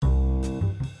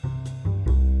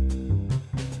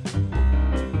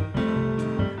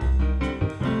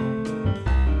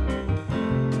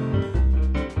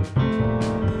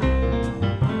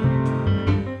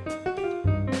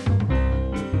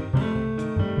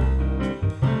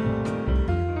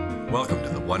Welcome to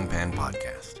the One Pan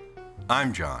Podcast.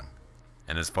 I'm John.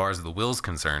 And as far as the will's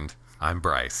concerned, I'm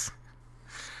Bryce.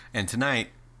 And tonight,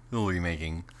 we'll be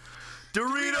making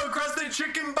Dorito Crusted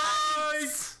Chicken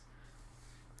Bites!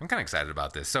 I'm kind of excited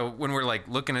about this. So when we're like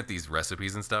looking at these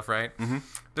recipes and stuff, right? Mm-hmm.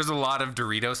 There's a lot of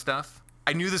Dorito stuff.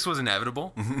 I knew this was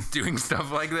inevitable, doing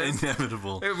stuff like this.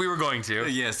 Inevitable. We were going to.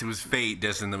 Yes, it was fate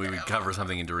destined that we would cover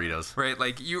something in Doritos. Right,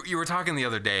 like you were talking the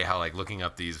other day how like looking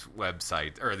up these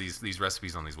websites or these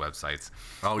recipes on these websites.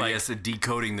 Oh, like, yes,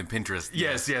 decoding the Pinterest.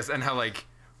 Yes, and how like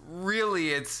really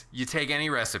it's you take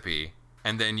any recipe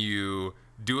and then you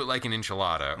do it like an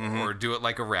enchilada or do it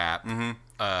like a wrap. Do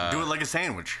it like a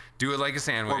sandwich. Do it like a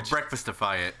sandwich. Or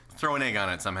breakfastify it. Throw an egg on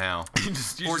it somehow. You or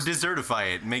just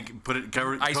desertify it.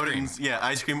 Cover Ice cream.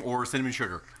 Ice cream or cinnamon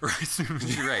sugar.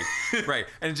 right.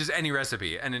 And just any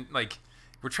recipe. And then, like,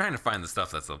 we're trying to find the stuff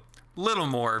that's a little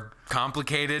more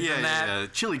complicated than that. Yeah,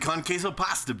 chili con queso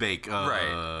pasta bake.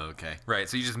 Right. Okay. Right,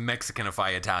 so you just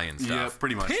Mexicanify Italian stuff. Yeah,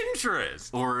 pretty much.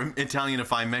 Pinterest! Or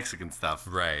Italianify Mexican stuff.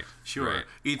 Right. Sure. Right.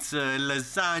 It's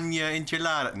lasagna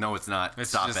enchilada. No, it's not.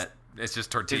 Stop it. It's just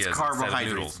tortillas. It's instead of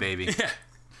carbohydrates, noodles. baby. Yeah.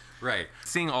 Right.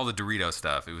 Seeing all the Dorito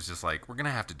stuff, it was just like, we're going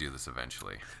to have to do this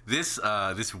eventually. This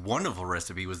wonderful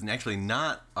recipe was actually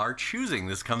not our choosing.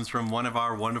 This comes from one of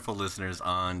our wonderful listeners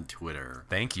on Twitter.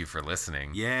 Thank you for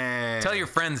listening. Yeah. Tell your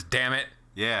friends, damn it.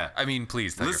 Yeah. I mean,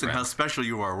 please tell Listen your how friends. special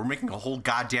you are. We're making a whole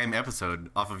goddamn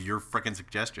episode off of your frickin'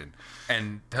 suggestion.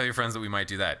 And tell your friends that we might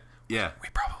do that. Yeah. We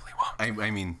probably won't. I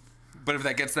mean... But if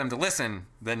that gets them to listen,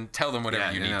 then tell them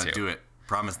whatever you need to. do it.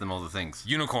 Promise them all the things.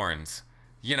 Unicorns.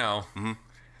 You know.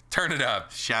 Turn it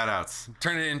up. Shout-outs.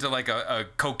 Turn it into like a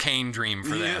cocaine dream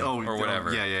for them or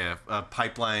whatever. Yeah. A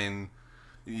pipeline,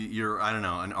 I don't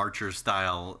know, an Archer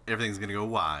style. Everything's going to go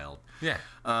wild. Yeah.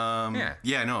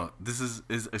 Yeah, no, this is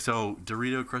so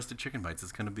Dorito Crusted Chicken Bites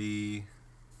is going to be,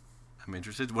 I'm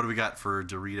interested. What do we got for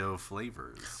Dorito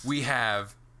flavors? We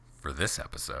have, for this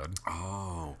episode,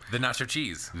 the nacho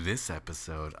cheese. This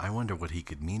episode, I wonder what he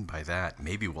could mean by that.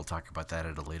 Maybe we'll talk about that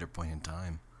at a later point in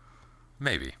time.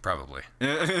 Maybe, probably.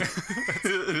 We're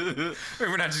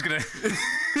not just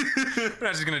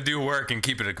gonna do work and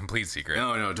keep it a complete secret.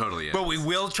 No, totally. Yeah. But we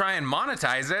will try and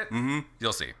monetize it.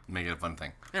 You'll see. Make it a fun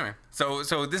thing. Anyway, so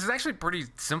this is actually pretty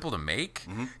simple to make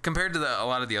compared to a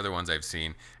lot of the other ones I've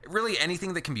seen. Really,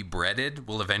 anything that can be breaded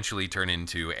will eventually turn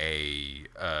into a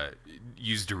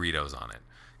use Doritos on it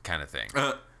kind of thing.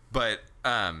 But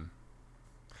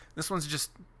this one's just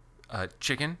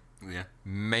chicken,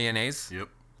 mayonnaise,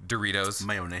 Doritos,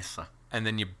 mayonnaise, and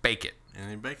then you bake it.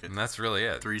 And that's really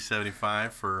it.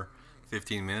 $3.75 for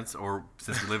 15 minutes, or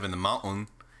since we live in the mountain,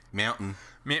 we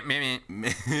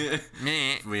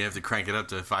have to crank it up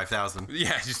to 5,000.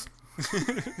 Yeah, just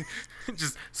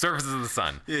surfaces of the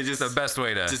sun. Yeah, just the best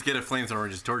way to just get a flamethrower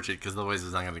and just torch it, because otherwise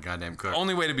it's not gonna goddamn cook.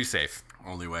 Only way to be safe.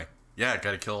 Only way. Yeah,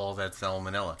 gotta kill all that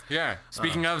salmonella. Yeah.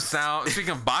 Speaking of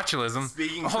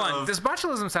botulism. Hold on. Does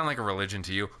botulism sound like a religion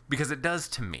to you? Because it does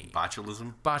to me.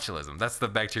 Botulism? Botulism. That's the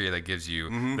bacteria that gives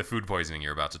you the food poisoning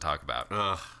you're about to talk about.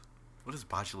 Ugh. What is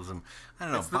botulism? I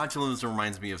don't know. Botulism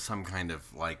reminds me of some kind of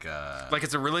like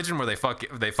it's a religion where they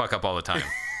fuck up all the time.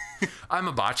 I'm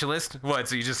a botulist. What?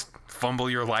 So you just fumble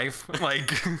your life?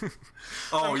 Like,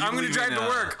 I'm going to drive to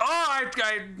work.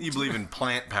 You believe in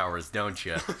plant powers, don't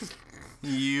you?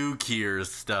 You cure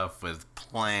stuff with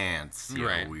plants, you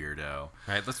weirdo. All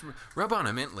right, let's rub on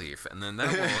a mint leaf, and then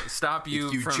that will stop you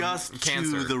if you from just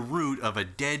cancer. chew the root of a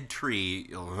dead tree,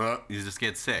 you just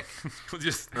get sick. You'll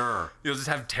just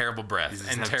have terrible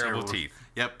breath and terrible teeth.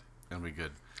 Yep, that'll be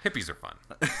good. Hippies are fun.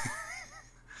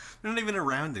 They're not even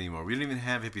around anymore. We don't even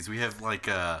have hippies. We have like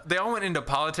They all went into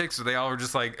politics, or they all were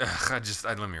just like,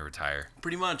 let me retire.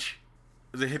 Pretty much.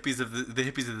 The hippies of the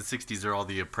 60s are all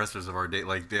the oppressors of our day.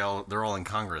 Like they're all in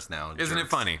Congress now. Isn't it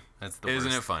funny? That's the Isn't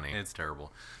worst. it funny? It's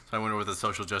terrible. So I wonder what the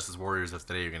social justice warriors of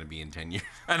today are going to be in 10 years.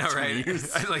 I know, right?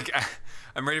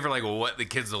 I'm ready for like what the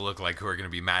kids will look like who are going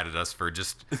to be mad at us for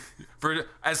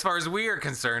as far as we are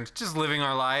concerned, just living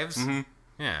our lives.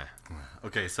 Yeah.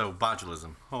 Okay, so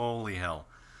botulism. Holy hell.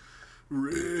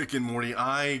 Rick and Morty,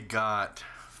 I got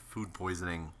food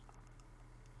poisoning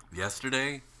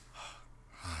yesterday.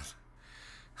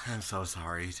 I'm so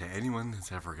sorry to anyone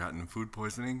that's ever gotten food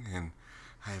poisoning, and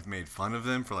I have made fun of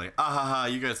them for like,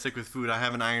 you got sick with food. I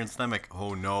have an iron stomach.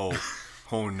 Oh no.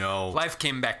 Oh no. Life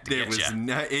came back to get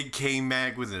you. It came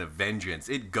back with a vengeance.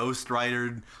 It Ghost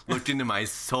Ridered, looked into my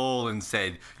soul and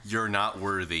said, "You're not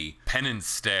worthy." Penance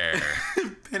stare.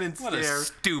 Penance what stare. What a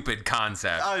stupid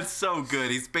concept. Oh, it's so good.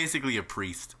 He's basically a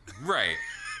priest. Right.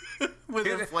 With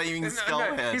a flaming skull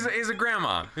head. He's a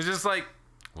grandma. He's just like,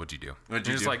 What'd you do? What'd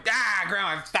You're you just do? like,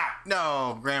 Grandma, stop.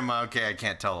 No, Grandma. Okay, I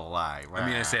can't tell a lie. I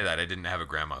mean, I say that I didn't have a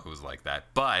grandma who was like that,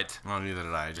 but Well, neither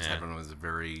did I. I just Yeah. had one who was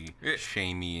very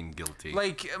shamey and guilty.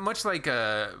 much like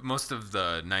most of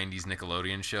the '90s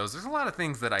Nickelodeon shows, there's a lot of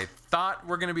things that I thought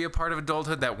were going to be a part of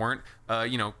adulthood that weren't.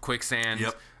 Quicksand.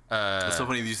 Yep. It's so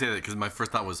funny that you say that because my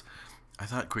first thought was, I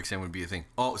thought quicksand would be a thing.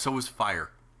 Oh, so was fire.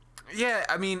 Yeah,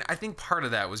 I mean, I think part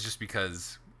of that was just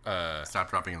because.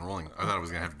 Stop, dropping, and rolling. I thought I was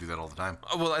gonna have to do that all the time.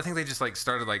 Well, I think they just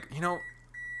started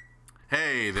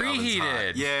Hey, the oven's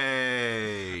hot. Preheated.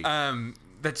 Yay!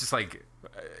 that's just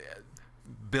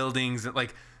buildings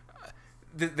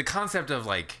the concept of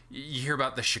you hear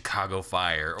about the Chicago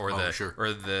fire or Sure.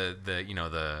 the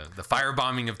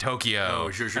firebombing of Tokyo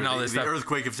sure. and all this the stuff.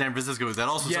 earthquake of San Francisco that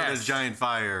also started Yes. a giant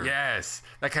fire. Yes,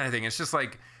 that kind of thing. It's just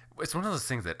it's one of those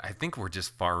things that I think we're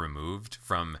just far removed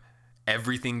from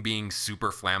everything being super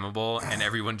flammable and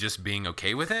everyone just being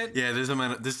okay with it. Yeah,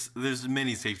 there's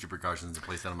many safety precautions in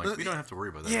place that I'm like, we don't have to worry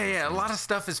about that. Yeah, a lot of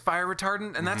stuff is fire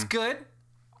retardant, and that's good.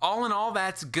 All in all,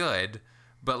 that's good.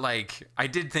 But I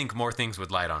did think more things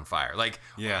would light on fire.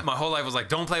 Yeah. My whole life was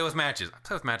don't play with matches. I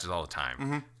play with matches all the time.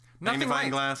 Nothing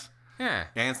Magnifying lights. glass. Yeah.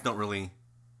 Ants don't really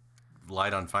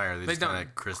light on fire. They just don't. kind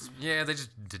of crisp. Yeah, they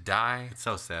just die. It's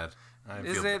so sad.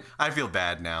 Is it? I feel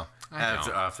bad now I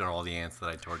know. after all the ants that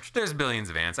I torched. There's billions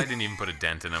of ants. I didn't even put a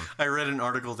dent in them. I read an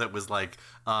article that was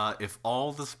if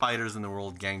all the spiders in the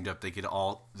world ganged up, they could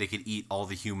eat all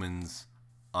the humans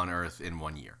on Earth in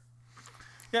 1 year.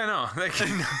 Yeah, no.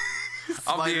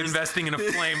 I'll be Spiders. investing in a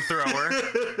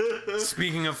flamethrower.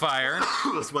 Speaking of fire.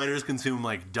 Spiders consume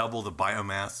double the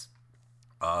biomass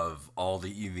of all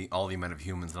the amount of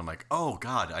humans. And I'm like, oh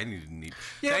God, I need.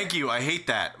 Yeah. Thank you. I hate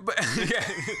that.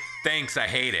 Thanks, I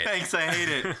hate it. Thanks, I hate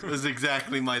it. Was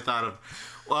exactly my thought of.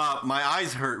 My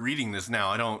eyes hurt reading this now.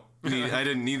 I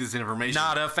didn't need this information.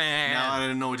 Not a fan. Now I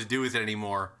don't know what to do with it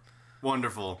anymore.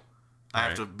 Wonderful. I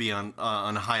have to be on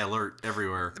high alert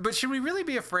everywhere. But should we really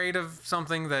be afraid of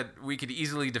something that we could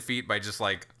easily defeat by just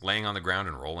laying on the ground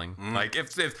and rolling?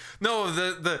 If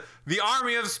the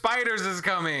army of spiders is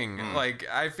coming,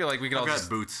 I feel like we could all I've got just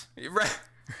boots.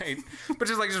 right, but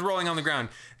just rolling on the ground.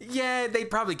 Yeah, they'd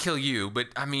probably kill you, but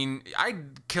I mean,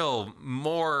 I'd kill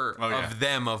more of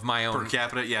them of my own Per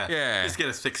capita, yeah. Yeah. Just get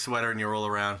a thick sweater and you roll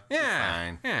around. Yeah, It's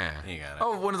fine. yeah. You got it.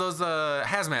 Oh, one of those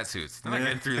hazmat suits. They're not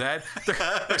getting through that.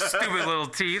 Their stupid little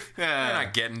teeth. Yeah. They're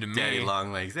not getting to me. Daddy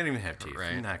long legs. They don't even have teeth.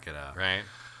 Right. Knock it out. Right.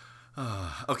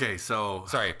 Okay, so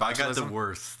Sorry, I got the botulism?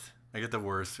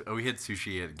 worst. We had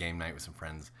sushi at game night with some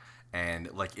friends, and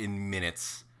in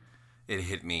minutes, it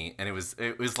hit me, and it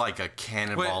was like a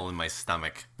cannonball in my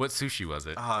stomach. What sushi was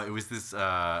it? It was this.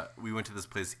 We went to this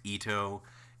place, Ito,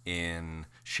 in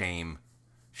Shame.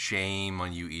 Shame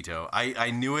on you, Ito.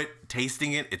 I knew it,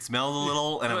 tasting it. It smelled a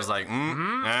little, and I was like,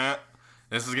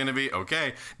 this is gonna be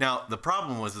okay. Now the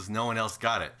problem was no one else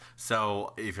got it.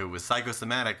 So if it was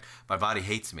psychosomatic, my body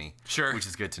hates me. Sure. Which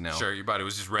is good to know. Sure, your body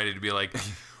was just ready to be like,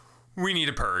 we need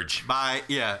a purge.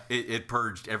 It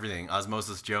purged everything.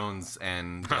 Osmosis Jones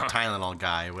and the Tylenol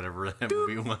guy, whatever that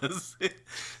movie was.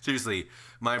 Seriously,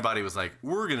 my body was like,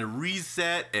 we're gonna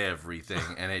reset everything,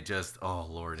 and it just, oh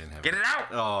Lord in heaven, Get it out!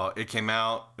 Oh, it came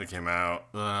out.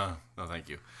 No, thank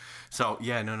you. So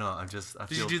yeah, no.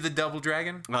 Did you do the double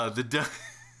dragon?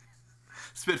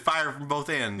 Spit fire from both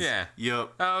ends. Yeah.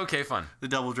 Yep. Oh, okay, fun. The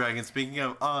Double Dragon. Speaking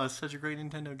of, it's such a great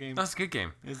Nintendo game. That's a good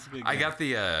game. It's a good game. I got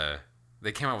the,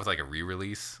 they came out with a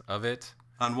re-release of it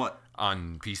On what?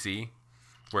 on PC,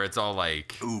 where it's all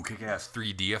Ooh, kick ass.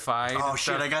 3D-ified. Oh and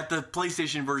shit! stuff. I got the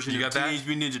PlayStation version You of got that? Teenage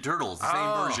Mutant Ninja Turtles, the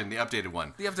same version, the updated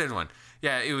one. The updated one.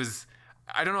 Yeah, it was.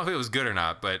 I don't know if it was good or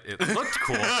not, but it looked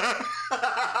cool.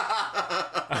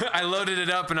 I loaded it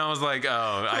up and I was like, oh,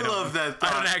 I love that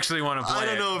I don't thought. actually want to play I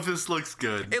don't it. know if this looks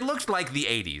good. It looked like the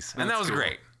 80s, and that That's was cool.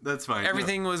 great. That's fine.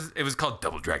 Everything was. It was called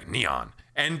Double Dragon Neon,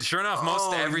 and sure enough,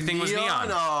 most everything was neon.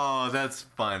 Oh, that's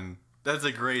fun. That's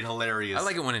a great, hilarious. I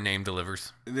like it when a name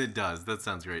delivers. It does. That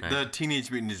sounds great. Right. The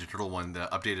Teenage Mutant Ninja Turtle one, the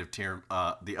update of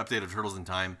Turtles in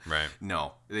Time. Right.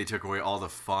 No, they took away all the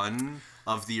fun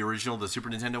of the original, the Super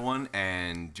Nintendo one,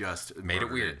 and just Made it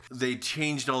murdered weird. They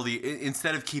changed all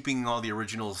instead of keeping all the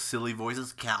original silly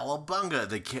voices, cowabunga,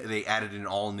 they added in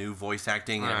all new voice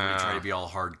acting, and everybody tried to be all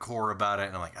hardcore about it.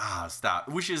 And I'm like, stop.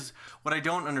 Which is what I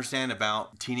don't understand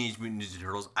about Teenage Mutant Ninja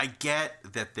Turtles. I get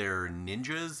that they're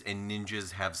ninjas, and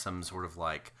ninjas have some sort of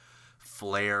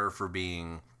flair for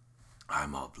being,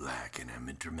 I'm all black and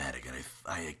I'm dramatic and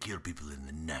I kill people in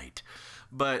the night.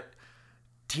 But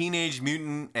Teenage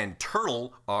Mutant and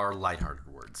Turtle are lighthearted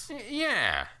words.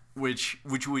 Yeah. Which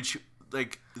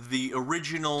the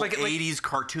original 80s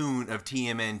cartoon of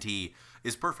TMNT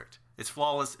is perfect. It's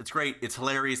flawless. It's great. It's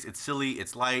hilarious. It's silly.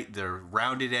 It's light. There are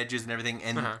rounded edges and everything.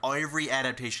 And every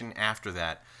adaptation after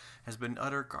that has been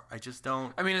utter. I just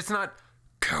don't. I mean, it's not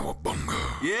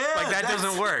cowabunga. Yeah, like that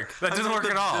doesn't work. That doesn't work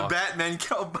at all. The Batman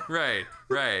cowabunga.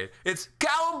 Right. It's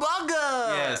cowabunga.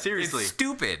 Yeah, seriously. It's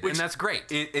stupid, and that's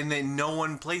great. And then no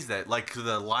one plays that. Like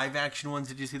the live action ones.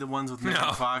 Did you see the ones with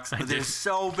Megan Fox? They're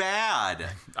so bad.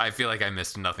 I feel like I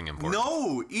missed nothing important.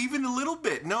 No, even a little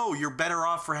bit. No, you're better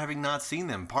off for having not seen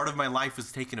them. Part of my life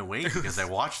was taken away because I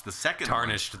watched the second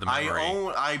Tarnished one. the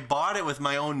memory. I bought it with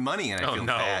my own money, and I feel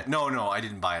no. bad. No, I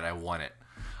didn't buy it. I won it.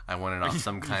 I won it off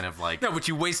some kind of like. No, but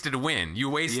you wasted a win. You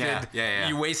wasted. Yeah.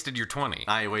 You wasted your 20.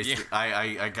 I wasted.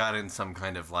 Yeah. I got in some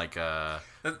kind of like a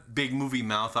Big Movie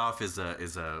Mouth Off is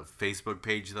a Facebook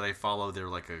page that I follow.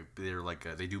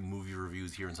 They do movie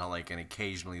reviews here in Salt Lake, and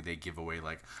occasionally they give away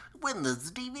like win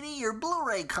this DVD or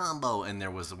Blu-ray combo. And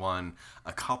there was one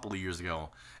a couple of years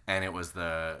ago, and it was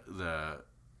the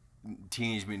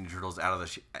Teenage Mutant Ninja Turtles Out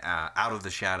of the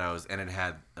Shadows, and it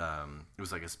had it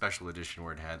was like a special edition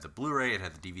where it had the Blu-ray, it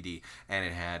had the DVD, and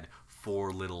it had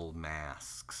 4 little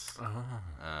masks.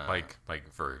 Like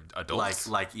for adults.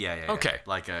 Yeah. Okay.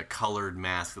 Like a colored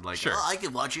mask that sure. I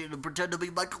can watch it and pretend to be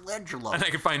Michelangelo. And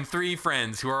I could find 3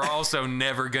 friends who are also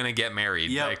never gonna get married.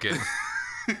 Yep.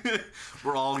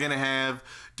 We're all gonna have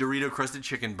Dorito crusted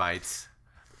chicken bites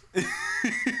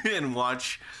and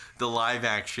watch the live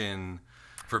action.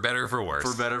 For better or for worse.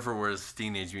 For better or for worse,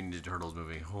 Teenage Mutant Ninja Turtles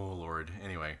movie. Oh, Lord.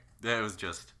 Anyway, it's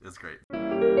great.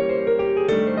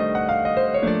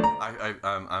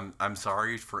 I'm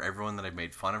sorry for everyone that I've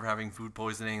made fun of having food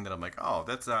poisoning. That I'm like, oh,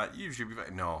 that's not. You should be.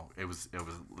 No,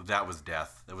 that was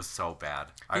death. It was so bad.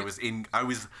 I was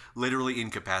literally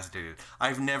incapacitated.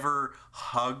 I've never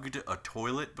hugged a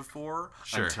toilet before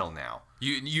until now.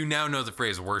 You now know the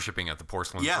phrase "worshiping at the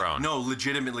porcelain throne." No,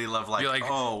 legitimately love like. You're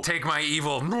like, take my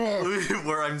evil.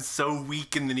 Where I'm so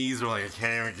weak in the knees, where like I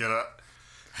can't even get up.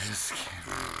 I just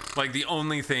can't. Like the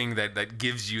only thing that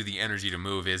gives you the energy to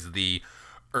move is the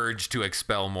urge to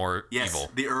expel more evil.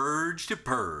 The urge to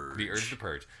purge. The urge to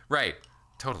purge. Right.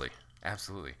 Totally.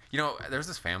 Absolutely. You know, there was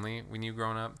this family we knew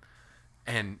growing up,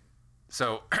 and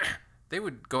so they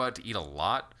would go out to eat a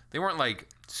lot. They weren't like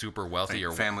super wealthy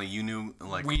or family you knew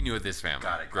like we knew this family.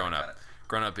 Got it. Growing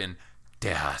up in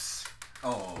Tejas.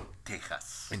 Oh,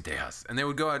 Tejas. In Tejas, and they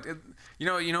would go out.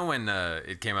 You know when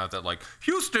it came out that like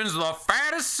Houston's the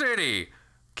fattest city.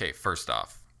 Okay, first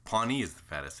off, Pawnee is the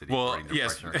fattest city. Well, according to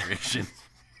yes. Parks and Recreation.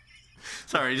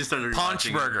 Sorry, I just started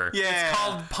Paunch Burger. Yeah. It's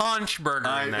called Paunch Burger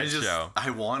in that show.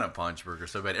 I want a Paunch Burger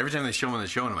so bad. Every time they show them on the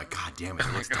show, and I'm like, God damn it,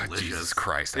 it looks delicious. Jesus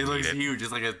Christ, it looks huge.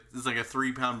 It's like a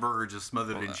 3-pound burger just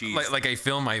smothered in cheese. Like I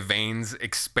feel my veins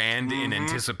expand in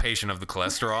anticipation of the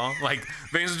cholesterol. Like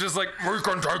veins are just like, we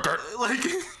can take it. Like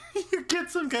you get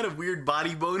some kind of weird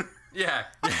body boner. Yeah.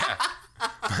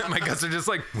 My guts are just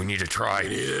like, we need to try.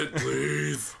 Eat it,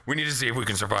 please. We need to see if we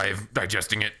can survive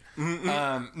digesting it.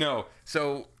 No.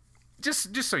 So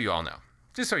just so you all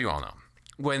know,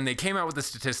 when they came out with the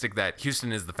statistic that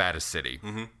Houston is the fattest city,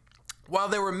 while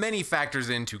there were many factors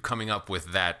into coming up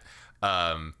with that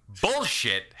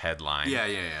bullshit headline.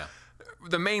 Yeah.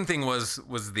 The main thing was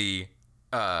the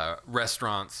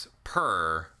restaurants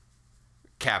per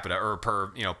capita or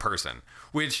per person,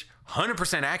 which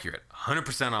 100% accurate,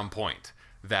 100% on point.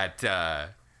 That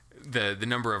the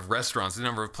number of restaurants, the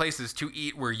number of places to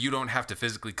eat where you don't have to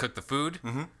physically cook the food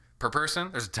per person,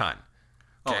 there's a ton.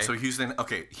 Okay? Oh, so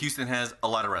Houston has a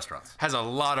lot of restaurants. Has a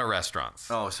lot of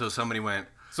restaurants. Oh, so somebody went.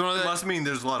 So it must mean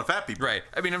there's a lot of fat people. Right.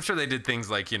 I mean, I'm sure they did things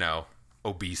like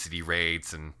obesity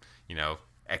rates and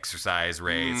exercise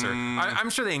rates, or I'm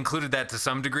sure they included that to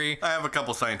some degree. I have a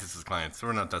couple scientists as clients, so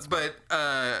we're not that smart.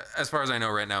 But as far as I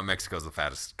know right now, Mexico's the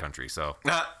fattest country, so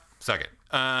suck it.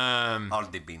 I'll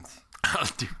do beans.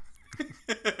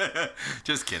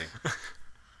 Just kidding.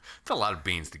 It's a lot of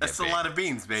beans to get. That's a lot of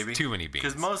beans, baby. It's too many beans.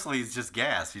 Because mostly it's just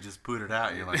gas. You just put it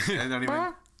out. You're like, I don't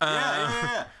even.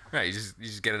 Yeah. Right, you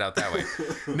just get it out that way.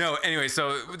 No, anyway,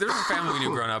 so there's a family we knew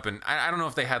growing up, and I don't know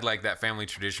if they had like that family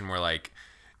tradition where like,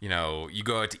 you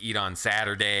go out to eat on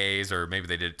Saturdays, or maybe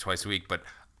they did it twice a week, but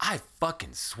I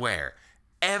fucking swear,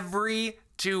 every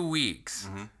 2 weeks,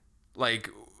 like,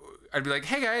 I'd be like,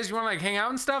 hey guys, you want to like hang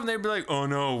out and stuff? And they'd be like, oh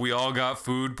no, we all got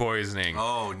food poisoning.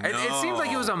 Oh no. It seemed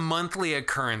like it was a monthly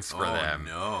occurrence for them.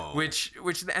 Oh no. Which,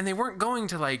 and they weren't going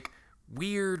to like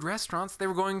weird restaurants. They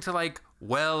were going to like,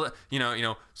 well,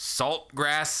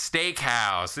 Saltgrass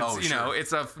Steakhouse. It's, sure.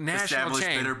 it's a national Established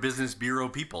chain. Better Business Bureau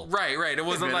people. Right. It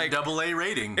wasn't like AA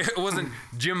rating. It wasn't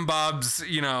Jim Bob's,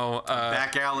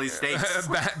 Back alley steaks.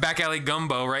 back alley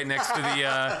gumbo right next to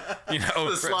the,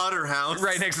 the slaughterhouse.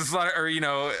 right next to the slaughter, or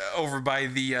over by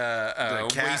the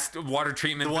waste water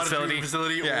treatment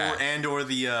facility. Yeah. or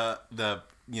the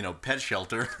pet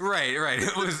shelter. Right.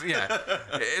 It was,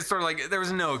 it's sort of like there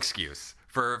was no excuse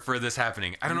for this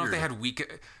happening. I don't know if they had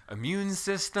weak immune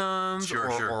systems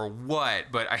or what,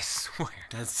 but I swear.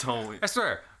 That's so... I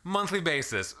swear, monthly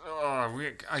basis. Oh,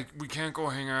 we can't go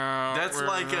hang out. That's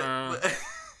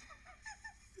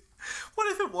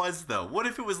What if it was, though? What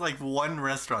if it was like one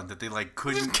restaurant that they like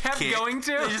couldn't just kept going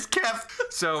to? They just kept...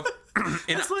 So...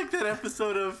 It's like that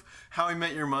episode of How I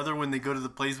Met Your Mother when they go to the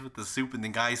place with the soup and the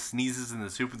guy sneezes in the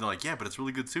soup and they're like, yeah, but it's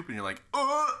really good soup. And you're like,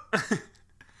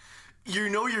 you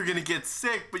know you're going to get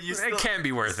sick, but you still... It can't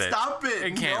be worth it. Stop it.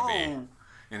 It can't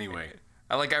be. Anyway.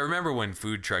 I remember when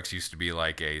food trucks used to be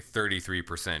like a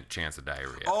 33% chance of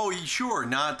diarrhea. Oh, sure.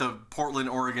 Not the Portland,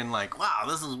 Oregon, like, wow,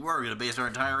 this is where we're going to base our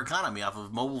entire economy off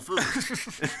of mobile food.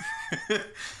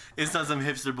 It's not some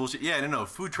hipster bullshit. Yeah, no.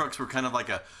 Food trucks were kind of like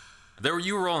a...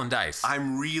 You were rolling dice.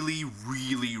 I'm really,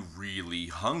 really, really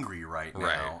hungry right now.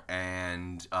 Right.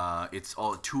 And it's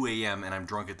all 2 a.m. and I'm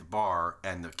drunk at the bar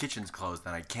and the kitchen's closed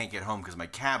and I can't get home because my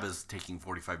cab is taking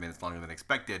 45 minutes longer than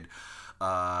expected.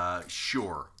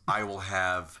 Sure, I will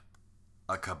have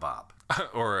a kebab.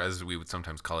 Or as we would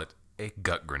sometimes call it, a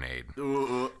gut grenade.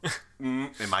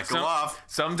 It might go off.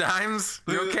 Sometimes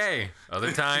you're okay.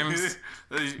 Other times,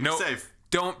 no. Safe.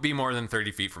 Don't be more than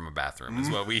 30 feet from a bathroom is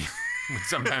what we would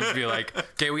sometimes be like,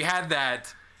 okay, we had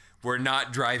that. We're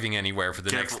not driving anywhere for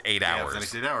the next 8 hours. For the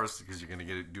next 8 hours because you're going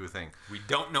to do a thing. We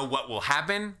don't know what will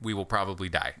happen. We will probably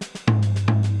die.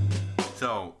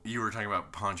 So you were talking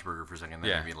about Paunch Burger for a second.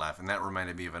 That made me laugh. And that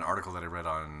reminded me of an article that I read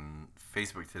on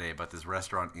Facebook today about this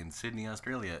restaurant in Sydney,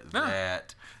 Australia.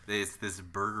 That it's this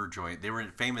burger joint. They were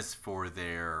famous for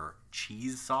their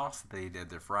cheese sauce. They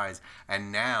did their fries.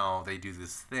 And now they do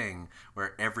this thing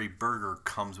where every burger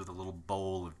comes with a little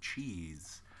bowl of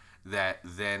cheese. That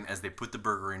then, as they put the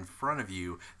burger in front of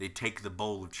you, they take the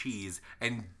bowl of cheese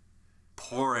and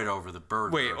pour it over the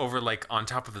burger. Wait, over like on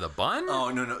top of the bun? Oh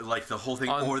no, like the whole thing.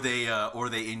 Or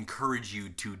they encourage you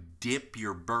to dip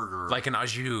your burger like an au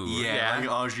jus. Yeah, like an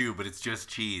au jus, but it's just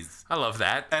cheese. I love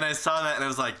that. And I saw that and I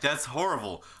was like, that's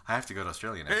horrible. I have to go to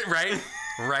Australia now.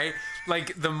 Right.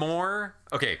 Like the more.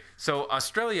 Okay, so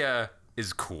Australia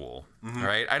is cool,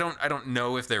 right? I don't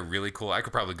know if they're really cool. I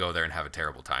could probably go there and have a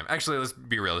terrible time. Actually, let's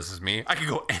be real. This is me. I could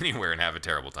go anywhere and have a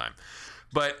terrible time.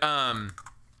 But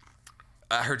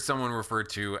I heard someone refer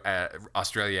to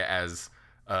Australia as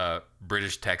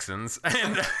British Texans, and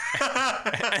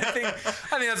I think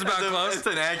that's about close. It's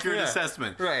an accurate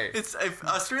assessment, right?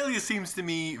 Australia seems to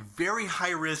me very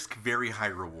high risk, very high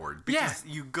reward. Because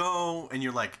you go and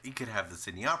you're like, you could have the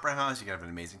Sydney Opera House, you could have an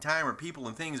amazing time, or people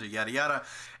and things, or yada yada,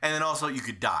 and then also you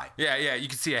could die. Yeah, you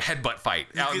could see a headbutt fight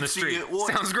out in the street.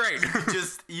 Sounds great.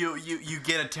 You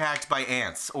get attacked by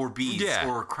ants or bees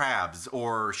or crabs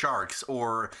or sharks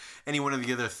or any one of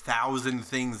the other 1,000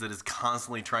 things that is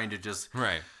constantly trying to just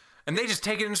right. And they just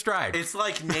take it in stride. It's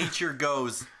like nature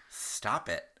goes, stop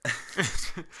it.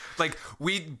 Like,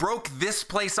 we broke this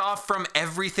place off from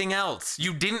everything else.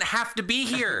 You didn't have to be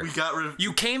here. We got rid of...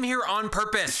 You came here on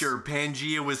purpose. Sure,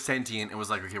 Pangea was sentient and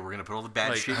was like, okay, we're going to put all the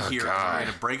bad shit here. God. We're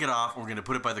going to break it off. And we're going to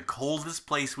put it by the coldest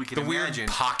place we can imagine. Weird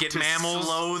pocket mammals. To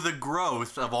slow the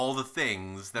growth of all the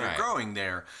things that are growing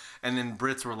there. And then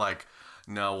Brits were like,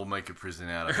 no, we'll make a prison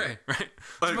out of it. Right.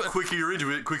 But quicker you're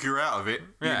into it, quicker you're out of it,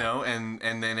 you know? And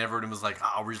then everyone was like,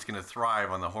 oh, we're just going to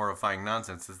thrive on the horrifying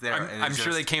nonsense that's there. I'm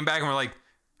sure they came back and were like,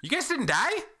 you guys didn't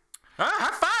die?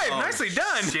 High five. Nicely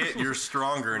done. Shit, you're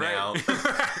stronger now.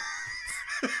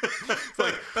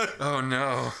 Like, oh,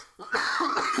 no.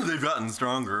 They've gotten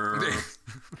stronger.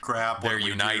 Crap. They're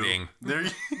uniting. They're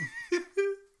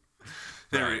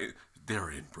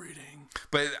inbreeding.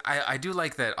 But I do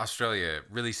like that Australia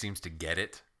really seems to get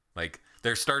it. Like,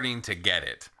 they're starting to get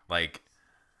it. Like,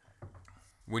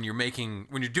 when you're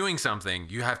doing something,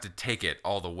 you have to take it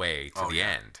all the way to the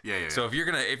end. Yeah. So if you're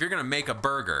gonna make a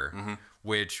burger,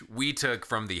 which we took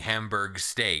from the Hamburg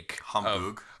steak,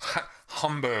 Hamburg,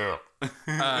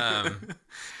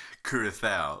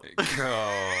 Curacao.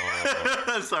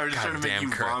 Oh. Sorry, just trying to make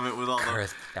you vomit with all the.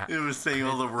 It was saying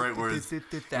all the right words.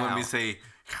 Let me say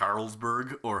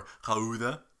Carlsberg or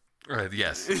Hauda.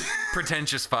 Yes.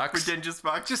 Pretentious fucks. Pretentious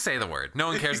fucks. Just say the word. No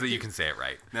one cares that you can say it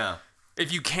right. No.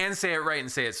 If you can say it right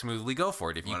and say it smoothly, go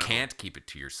for it. If you can't, keep it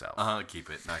to yourself. Keep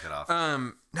it. Knock it off.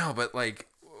 No, but like,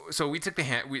 so we took the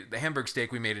hamburg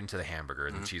steak we made into the hamburger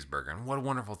and the cheeseburger, and what a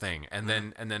wonderful thing. And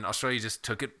then Australia just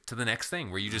took it to the next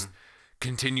thing where you just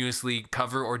continuously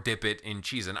cover or dip it in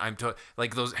cheese. And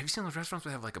like those. Have you seen those restaurants where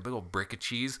they have like a big old brick of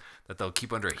cheese that they'll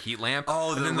keep under a heat lamp?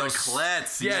 Oh, the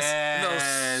raclettes. Yes.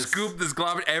 They'll scoop this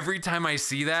glob. Every time I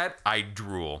see that, I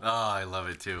drool. Oh, I love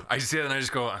it too. I see it and I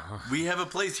just go. We have a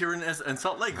place here in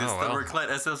Salt Lake. This the Raclette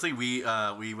SLC.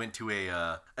 We went to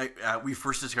we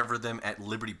first discovered them at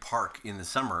Liberty Park in the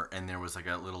summer, and there was like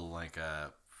a little I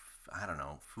don't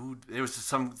know, food. There was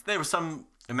some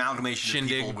amalgamation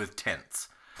Shindig. of people with tents.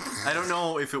 I don't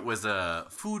know if it was a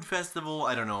food festival.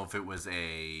 I don't know if it was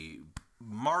a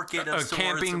market of sorts. A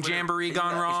camping jamboree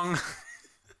gone wrong.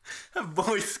 A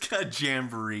Boy Scout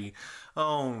jamboree.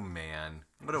 Oh man,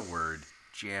 what a word,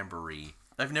 jamboree.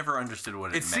 I've never understood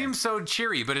what it meant. It seems so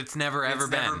cheery, but it's never ever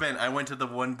been. I went to the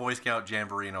one Boy Scout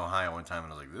jamboree in Ohio one time,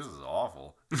 and I was like, "This is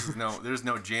awful. There's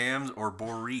no jams or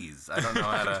borees. I don't know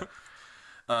how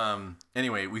to."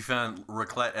 Anyway, we found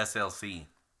Raclette SLC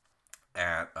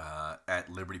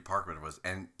at Liberty Park, whatever it was,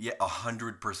 and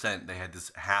 100% they had this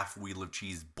half wheel of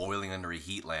cheese boiling under a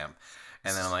heat lamp,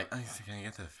 and then I'm like, "Can I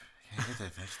get the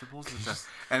vegetables?"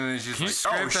 And then it's just Can you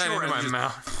scrape that into my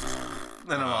mouth?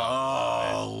 And I'm like,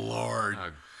 "Oh Lord."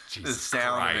 Oh, Jesus the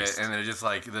sound Christ. of it, and then just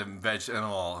like the veg and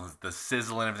all the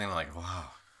sizzle and everything. I'm like, wow.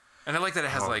 And I like that it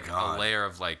has a layer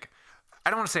of like, I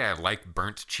don't want to say I like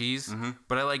burnt cheese,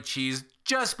 but I like cheese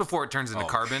just before it turns into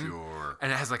carbon. Sure.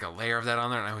 And it has like a layer of that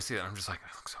on there, and I always see that. I'm just like,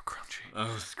 it looks so crunchy.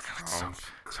 Oh, it's crunch.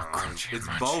 So crunchy. It's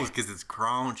both because it's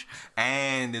crunch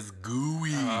and it's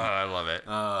gooey. Oh, I love it.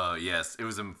 Oh yes, it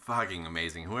was fucking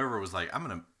amazing. Whoever was like, I'm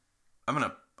gonna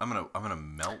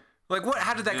melt. Like what?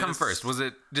 How did that come first?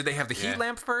 Did they have the heat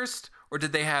lamp first, or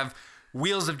did they have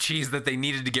wheels of cheese that they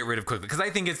needed to get rid of quickly? Because I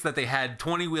think it's that they had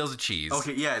 20 wheels of cheese.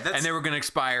 Okay, yeah, and they were going to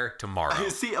expire tomorrow.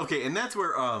 See, okay, and that's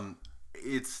where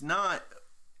it's not.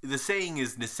 The saying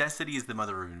is necessity is the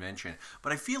mother of invention,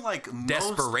 but I feel like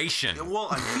desperation. Well,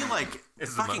 I feel like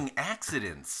fucking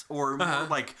accidents, or more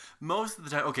like most of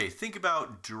the time. Okay, think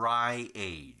about dry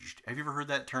aged. Have you ever heard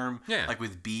that term? Yeah. Like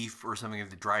with beef or something,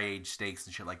 the dry aged steaks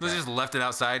and shit like They that. just left it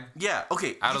outside. Yeah.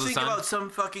 Okay. Out you of the think sun? about some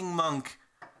fucking monk,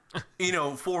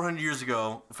 400 years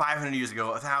ago, 500 years ago,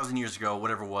 1,000 years ago,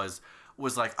 whatever it was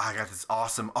like, I got this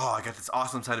awesome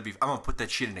side of beef. I'm gonna put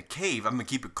that shit in a cave. I'm gonna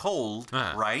keep it cold,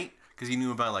 right? Because he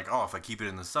knew about if I keep it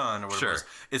in the sun or whatever,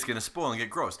 it's gonna spoil and get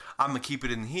gross. I'm gonna keep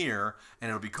it in here and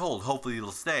it'll be cold. Hopefully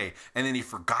it'll stay. And then he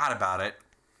forgot about it.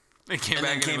 It came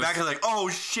back and was like, oh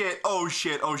shit,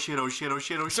 it's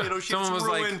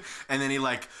ruined. And then he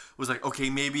was like, okay,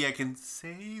 maybe I can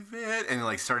save it. And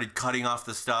he started cutting off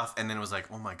the stuff. And then it was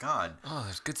like, oh my God. Oh,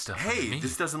 there's good stuff. Hey,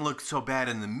 this doesn't look so bad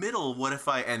in the middle. What if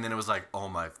and then it was like, oh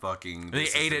my fucking. They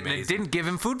ate it and it didn't give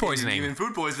him food poisoning.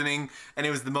 And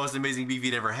it was the most amazing beef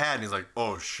he'd ever had. And he's like,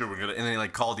 oh shit, we're gonna. And then he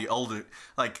called the older,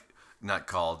 not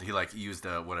called. He used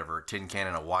a tin can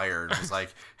and a wire and was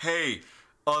like, hey,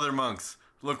 other monks.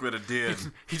 Look what it did.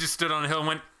 He just stood on a hill and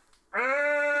went,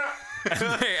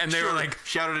 and they were like,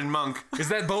 shouted in monk. Is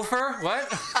that Bofer? What?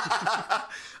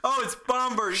 Oh, it's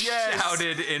Bomber, yes.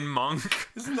 Shouted in monk.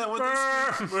 Isn't that what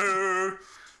they say?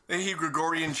 And he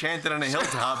Gregorian chanted on a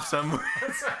hilltop somewhere.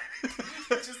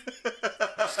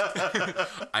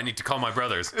 I need to call my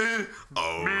brothers.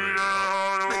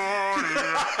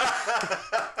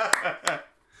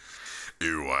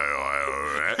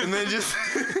 And then just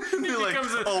you're like,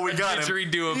 we got him.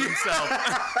 Didgeridoo of himself.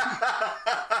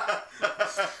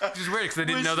 Which is weird because I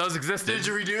didn't know those existed.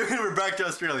 Didgeridoo. We're back to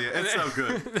Australia. It's so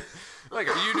good. Like,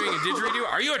 are you doing a didgeridoo?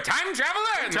 Are you a time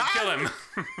traveler? And kill him.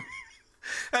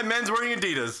 That man's wearing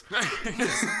Adidas.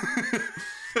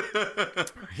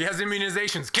 He has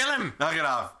immunizations. Kill him. Knock it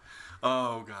off.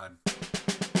 Oh God.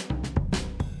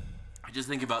 Just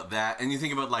think about that, and you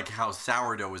think about how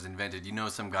sourdough was invented.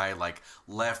 Some guy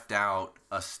left out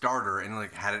a starter and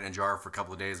had it in a jar for a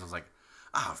couple of days. I was like,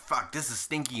 oh fuck, this is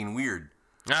stinky and weird.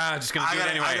 Just gonna do it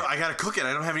anyway. I gotta cook it.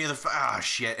 I don't have any other.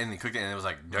 Shit. And they cooked it, and it was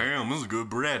like, damn, this is good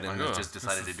bread. And they just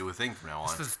decided to do a thing from now on.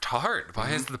 This is tart.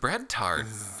 Why is the bread tart?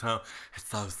 It's so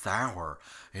sour.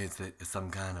 It's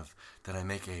some kind of that I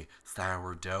make a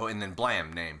sourdough, and then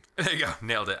blam name. There you go,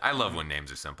 nailed it. I love when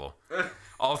names are simple.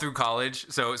 All through college.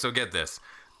 So get this.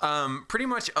 Pretty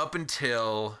much up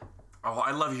until. Oh, I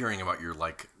love hearing about your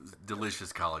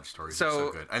delicious college stories. They're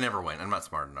so good. I never went. I'm not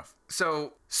smart enough.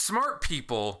 So smart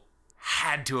people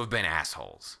had to have been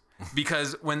assholes.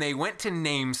 Because when they went to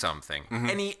name something,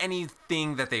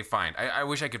 anything that they find, I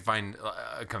wish I could find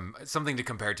something to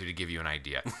compare to give you an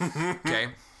idea. Okay?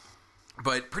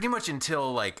 But pretty much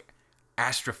until like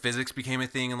astrophysics became a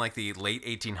thing in like the late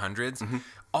 1800s,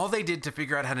 all they did to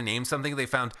figure out how to name something, they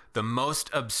found the most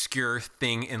obscure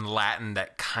thing in Latin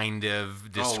that kind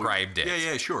of described it.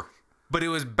 Yeah, sure. But it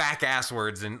was back-ass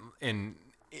words in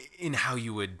how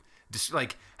you would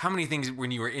like how many things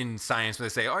when you were in science where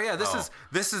they say, oh yeah, this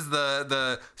is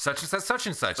the such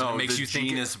and such, and it makes you think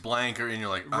genus blank, and you're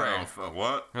like, right.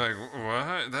 What? You're like,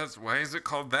 what? That's why is it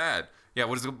called that? Yeah,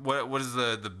 what is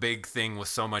the big thing with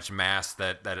so much mass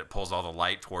that it pulls all the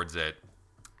light towards it?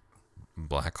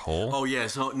 Black hole? Oh yeah,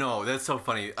 so no, that's so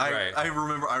funny. I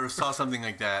remember I saw something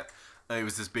like that. It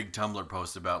was this big Tumblr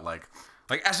post about like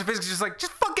astrophysics,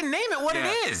 just fucking name it what it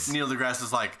is. Neil deGrasse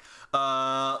is like,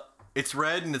 it's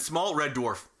red and it's small, red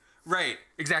dwarf. Right,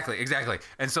 exactly.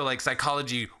 And so like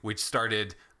psychology, which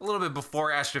started a little bit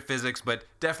before astrophysics, but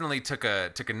definitely took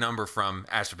a number from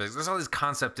astrophysics. There's all these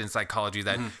concepts in psychology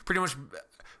that pretty much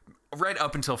right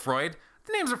up until Freud,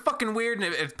 the names are fucking weird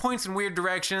and it points in weird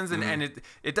directions and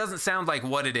it doesn't sound like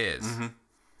what it is.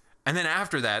 And then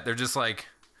after that, they're just like,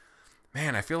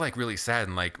 man, I feel like really sad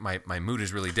and like my mood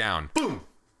is really down. Boom!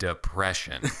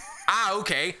 Depression.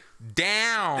 Okay.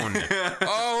 Down.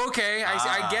 Oh, okay.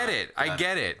 I get it. I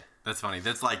get it. That's funny.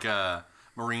 That's like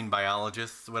marine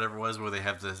biologists, whatever it was, where they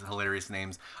have this hilarious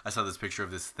names. I saw this picture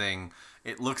of this thing.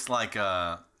 It looks like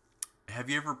have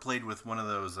you ever played with one of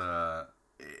those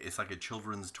it's like a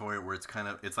children's toy where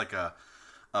it's like a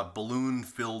balloon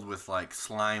filled with like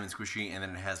slime and squishy, and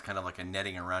then it has kind of like a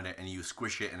netting around it, and you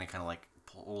squish it and it kind of like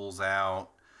pulls out,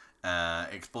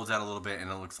 explodes out a little bit, and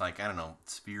it looks like, I don't know,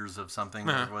 spheres of something,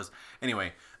 whatever it was.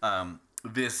 Anyway,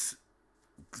 this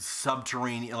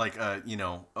subterranean, like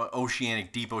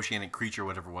oceanic, deep oceanic creature,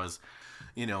 whatever it was,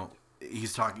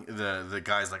 he's talking, the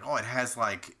guy's like, oh, it has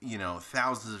like,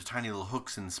 thousands of tiny little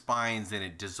hooks and spines, and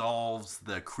it dissolves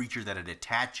the creature that it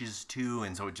attaches to,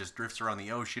 and so it just drifts around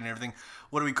the ocean and everything.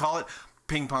 What do we call it?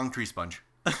 Ping pong tree sponge.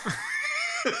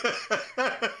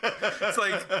 It's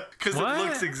like, because it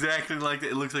looks exactly like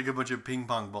it looks like a bunch of ping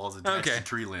pong balls attached to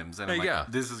tree limbs, and I'm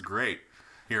like, this is great.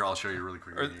 Here, I'll show you really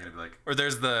quick. You're gonna be like, or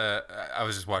there's I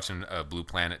was just watching Blue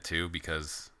Planet too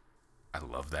because I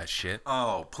love that shit.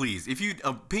 Oh, please. If you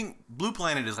Blue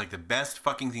Planet is like the best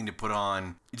fucking thing to put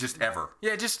on just ever.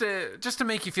 Yeah, just to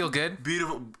make you feel good.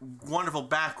 Beautiful, wonderful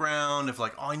background of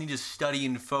like, oh, I need to study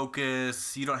and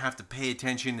focus. You don't have to pay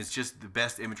attention. It's just the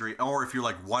best imagery. Or if you're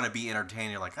like want to be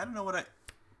entertained, you're like, I don't know what I.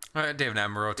 All right, David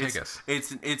Attenborough, take us.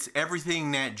 It's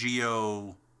everything Nat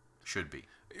Geo should be.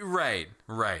 Right.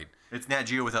 It's Nat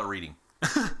Geo without reading.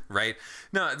 Right?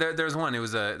 No, there's one.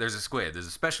 There's a squid. There's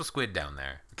a special squid down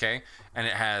there, okay? And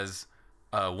it has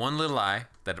one little eye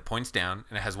that it points down,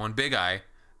 and it has one big eye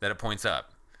that it points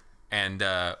up. And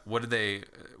what did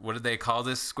they call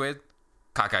this squid?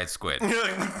 Cockeyed squid.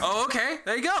 Oh, okay.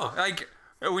 There you go. Like,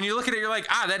 when you look at it, you're like,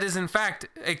 that is in fact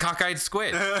a cockeyed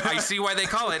squid. I see why they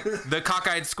call it the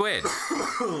cockeyed squid.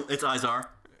 Its eyes are.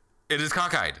 It is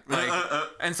cockeyed. Like,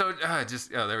 and so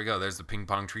there we go. There's the ping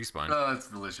pong tree sponge. Oh, that's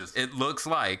delicious. It looks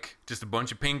like just a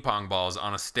bunch of ping pong balls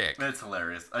on a stick. That's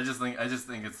hilarious. I just think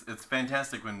it's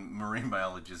fantastic when marine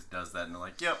biologist does that, and they're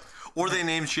like, yep. Or they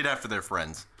name shit after their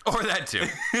friends. Or that too.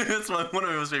 That's one of my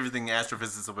most favorite things.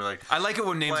 Astrophysicists will be like, I like it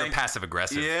when names are passive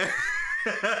aggressive. Yeah.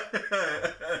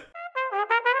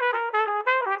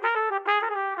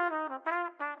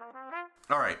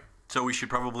 All right. So we should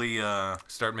probably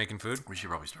start making food? We should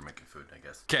probably start making food, I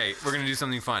guess. Okay, we're going to do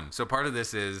something fun. So part of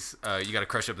this is you got to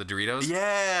crush up the Doritos.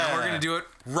 Yeah. And we're going to do it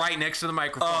right next to the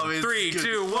microphone. Oh, 3,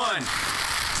 2, 1.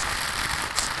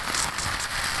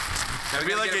 It'd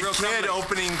be like a kid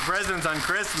opening presents on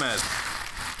Christmas.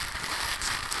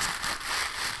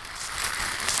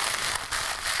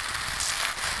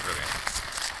 Okay.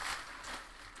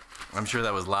 I'm sure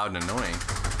that was loud and annoying.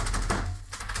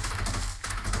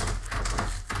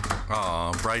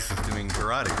 Oh, Bryce is doing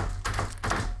karate.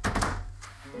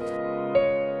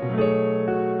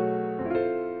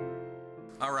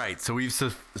 All right, so we've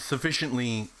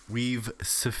sufficiently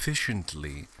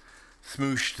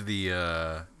smooshed the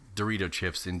Dorito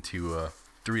chips into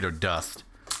Dorito dust,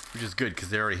 which is good because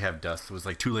they already have dust. It was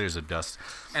like 2 layers of dust.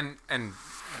 And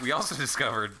we also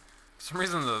discovered, for some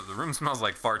reason, the room smells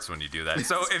like farts when you do that.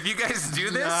 So if you guys do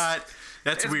this,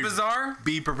 that's it's weird. Bizarre.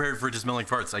 Be prepared for it to smell like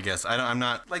farts, I guess. I'm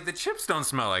not... Like, the chips don't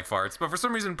smell like farts, but for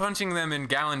some reason, punching them in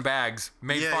gallon bags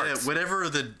made farts.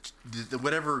 Yeah,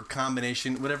 whatever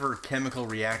combination, whatever chemical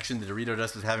reaction the Dorito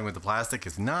dust is having with the plastic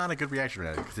is not a good reaction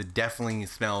right now, because it definitely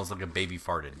smells like a baby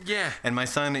farted. Yeah. And my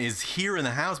son is here in the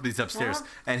house, but he's upstairs,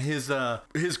 and his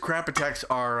crap attacks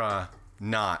are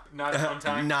not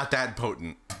that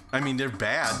potent. I mean, they're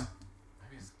bad,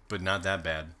 but not that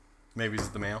bad. Maybe it's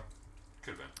the mail.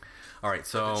 All right,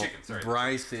 so chicken, sorry.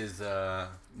 Bryce is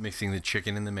mixing the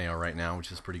chicken in the mayo right now,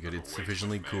 which is pretty good. It's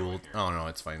sufficiently cooled. Oh no,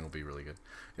 it's fine. It'll be really good.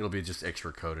 It'll be just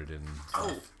extra coated and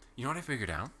stuff. You know what I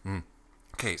figured out?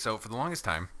 Okay, so for the longest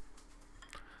time,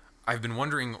 I've been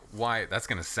wondering why. That's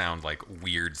gonna sound like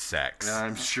weird sex.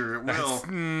 I'm sure it will.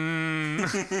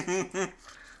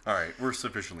 All right, we're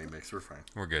sufficiently mixed. We're fine.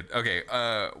 We're good. Okay,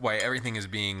 why everything is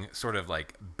being sort of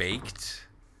like baked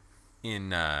in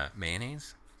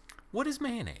mayonnaise? What is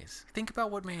mayonnaise? Think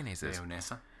about what mayonnaise is.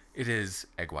 Mayonnaise. It is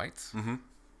egg whites and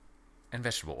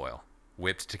vegetable oil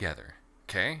whipped together.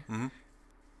 Okay?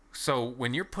 So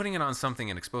when you're putting it on something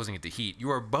and exposing it to heat, you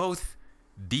are both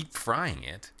deep frying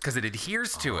it because it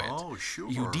adheres to it. Oh, sure.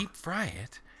 You deep fry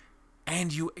it, and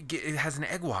it has an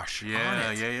egg wash on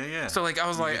Yeah, it. yeah. So like I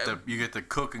was You get the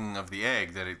cooking of the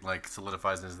egg that it like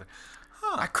solidifies as the.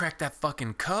 I cracked that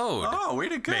fucking code. Oh, way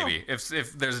to go. Maybe if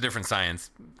there's a different science,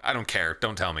 I don't care.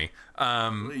 Don't tell me.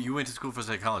 You went to school for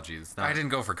psychology. It's not... I didn't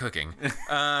go for cooking,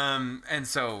 and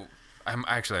so I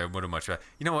would have much. You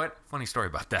know what? Funny story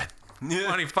about that.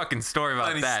 Funny fucking story about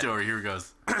Funny that. story. Here it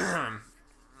goes.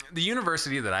 The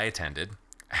university that I attended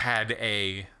had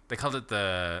they called it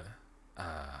the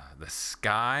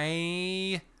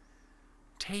sky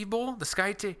table,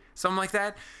 something like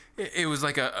that. It was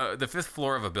like the fifth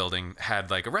floor of a building had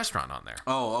like a restaurant on there.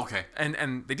 Oh, okay.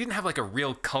 And they didn't have like a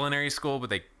real culinary school, but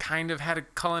they kind of had a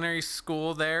culinary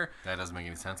school there. That doesn't make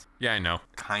any sense. Yeah, I know.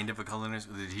 Kind of a culinary.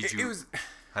 Did he teach you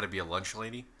how to be a lunch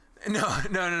lady? No.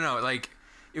 Like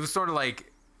it was sort of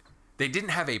like they didn't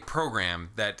have a program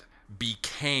that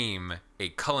became a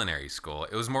culinary school.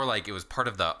 It was more like it was part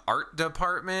of the art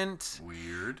department.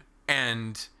 Weird.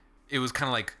 And it was kind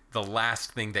of like the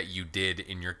last thing that you did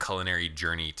in your culinary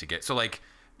journey to get. So like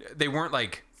they weren't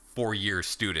like 4-year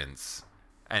students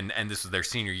and this was their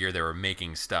senior year. They were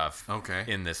making stuff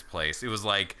in this place. It was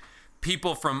like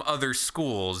people from other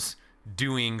schools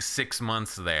doing 6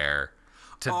 months there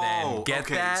to then get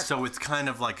that. So it's kind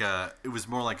of like it was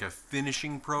more like a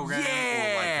finishing program.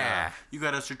 Yeah. Or like you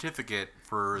got a certificate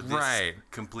for this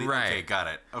complete. Right. Okay, got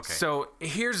it. Okay. So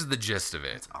here's the gist of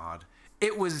it. It's odd.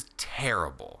 It was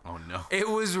terrible. Oh, no. It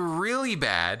was really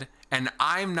bad, and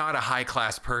I'm not a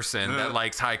high-class person that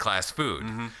likes high-class food.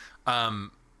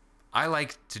 I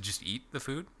like to just eat the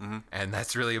food, and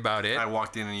that's really about it. I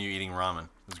walked in and you eating ramen. It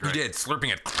was great. You did,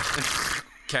 slurping it.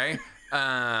 Okay?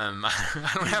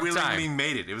 I don't have willingly time.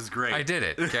 made it. It was great. I did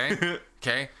it, okay?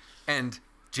 Okay? And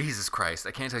Jesus Christ,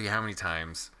 I can't tell you how many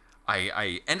times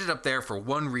I ended up there for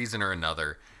one reason or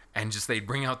another, and just they'd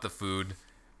bring out the food,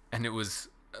 and it was...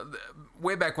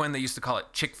 way back when they used to call it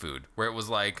chick food, where it was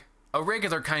like a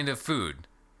regular kind of food,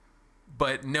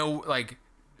 but no, like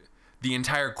the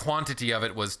entire quantity of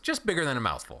it was just bigger than a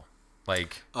mouthful.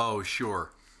 Like, oh,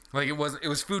 sure. Like it was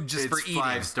food just for eating.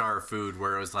 It's 5-star food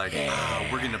where it was like,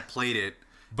 we're gonna plate it,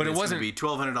 but it wasn't going to be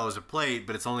 $1,200 a plate,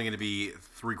 but it's only going to be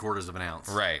 3/4 of an ounce.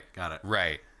 Right. Got it.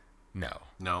 Right. No.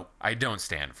 I don't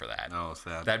stand for that. No,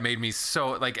 sad. That made me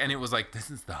so like, and it was like,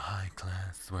 this is the high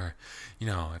class where,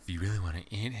 if you really want to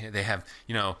eat here, they have,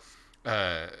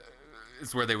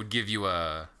 it's where they would give you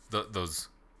those,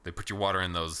 they put your water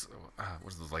in those,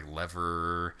 what are those, like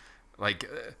lever, like,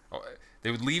 they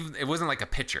would leave, it wasn't like a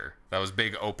pitcher that was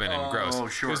big, open, and gross. Oh,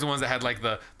 sure. It was the ones that had like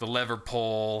the lever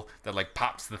pole that like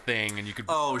pops the thing and you could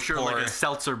Oh, sure, pour like a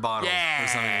seltzer bottle or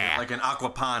something, like an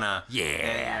Aquapana.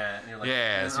 Yeah. And you're like,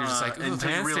 So you're just like, ooh,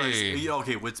 until you fancy. realize,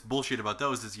 okay, what's bullshit about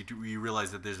those is you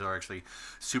realize that those are actually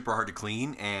super hard to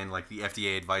clean, and like the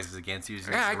FDA advises against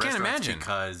using Yeah, these I can't restaurants imagine.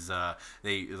 because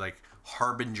they like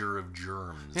harbinger of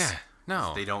germs. Yeah,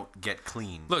 no. They don't get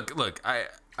clean. Look,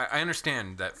 I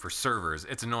understand that for servers,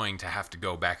 it's annoying to have to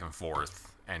go back and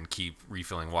forth and keep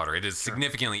refilling water. It is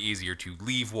significantly easier to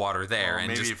leave water there and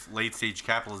maybe just... if late stage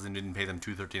capitalism didn't pay them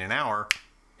 $2.13 an hour.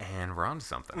 And we're on to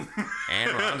something.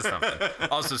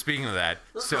 Also, speaking of that,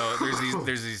 so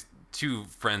there's these two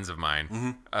friends of mine.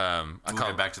 We'll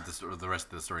get back to the rest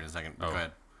of the story in a second. Go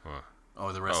ahead.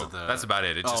 Oh, the rest of the... That's about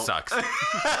it. It just sucks. I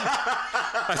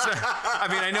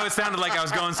mean, I know it sounded like I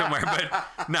was going somewhere, but it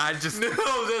just... No,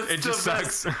 that's it just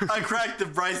sucks. I cracked the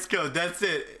Bryce code. That's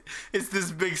it. It's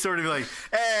this big sort of like,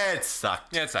 it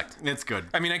sucked. Yeah, it sucked. It's good.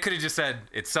 I mean, I could have just said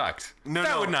it sucked. No,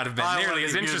 that would not have been nearly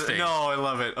as interesting. No, I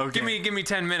love it. Okay. Give me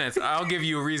 10 minutes. I'll give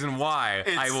you a reason why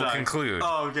I will conclude.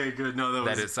 Oh, okay, good. No,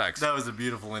 that it sucks. That was a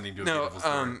beautiful ending to a beautiful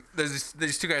story.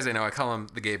 There's two guys I know. I call them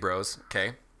the gay bros.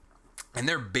 Okay, and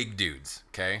they're big dudes.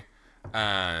 Okay.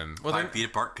 5 feet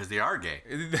apart because they are gay.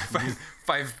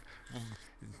 five.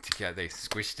 Yeah, they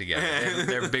squish together.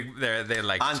 They're big. They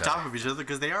like on top of each other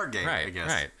because they are gay. Right. I guess.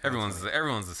 Right.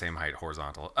 Everyone's the same height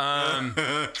horizontal.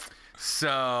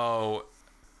 So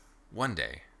one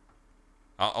day,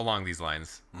 along these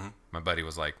lines, my buddy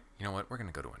was like, you know what? We're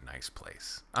gonna go to a nice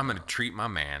place. I'm gonna treat my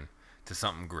man to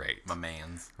something great. My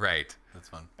man's. Right. That's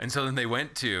fun. And so then they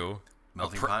went to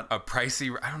Melting pot? a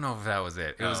pricey. I don't know if that was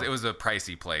it. It was a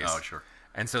pricey place. Oh, sure.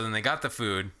 And so then they got the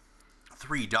food.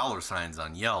 $3 signs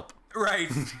on Yelp. Right.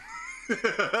 Which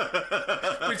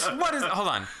what is? Hold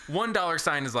on. $1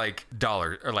 sign is like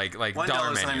dollar or like $1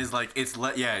 dollar sign menu. is like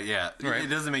yeah. Right. It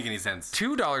doesn't make any sense.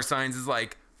 $2 signs is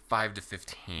like 5 to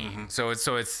 15. So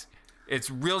it's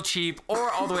real cheap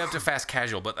or all the way up to fast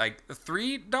casual. But like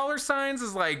 $3 signs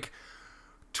is like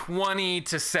 20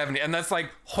 to 70, and that's like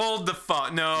hold the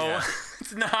phone. No, Yeah.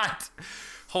 it's not.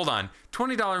 Hold on.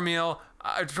 $20 meal.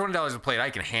 $20 a plate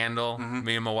I can handle.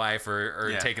 Me and my wife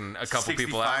are taking a couple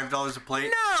people out. $65 a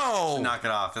plate? No! Knock it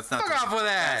off. That's not. Fuck off with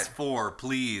that. That's 4,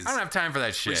 please. I don't have time for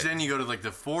that shit. Which then you go to like the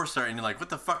 4-star and you're like, what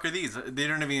the fuck are these? They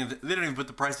don't even put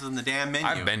the prices on the damn menu.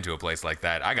 I've been to a place like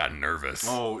that. I got nervous.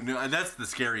 Oh no, that's the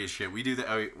scariest shit. We do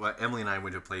that. Emily and I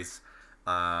went to a place.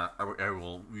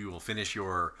 We will finish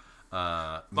your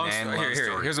man love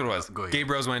story. Here's what it was. Go ahead.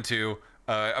 Gabe Rose went to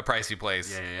a pricey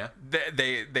place. Yeah.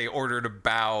 They ordered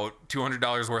about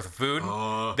 $200 worth of food.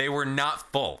 Oh. They were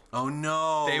not full. Oh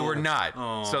no. They were not.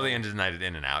 Oh. So they ended the night at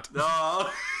In-N-Out.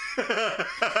 Oh.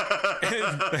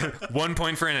 1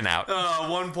 point for In-N-Out.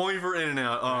 1 point for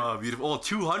In-N-Out. Oh, beautiful. Well,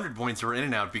 200 points for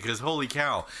In-N-Out because holy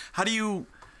cow. How do you...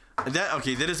 That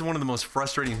is one of the most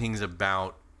frustrating things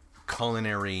about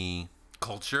culinary...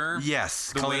 Culture?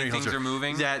 Yes, The way culinary things culture. are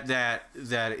moving? That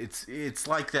it's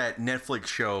like that Netflix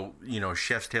show,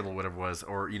 Chef's Table, whatever it was,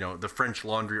 or the French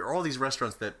Laundry, or all these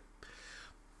restaurants that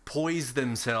poise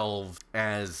themselves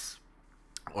as,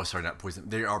 not poison.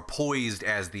 They are poised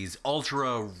as these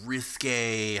ultra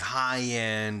risque, high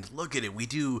end. Look at it, we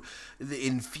do the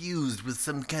infused with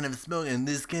some kind of smoke and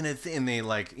this kind of thing. And they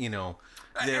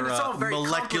their it's all very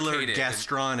molecular complicated.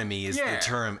 gastronomy is Yeah. the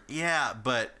term. Yeah,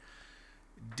 but.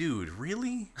 Dude,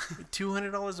 really?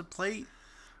 $200 a plate?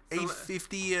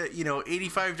 $850,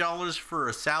 $85 for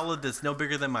a salad that's no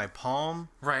bigger than my palm?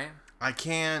 Right. I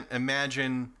can't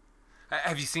imagine.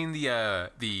 Have you seen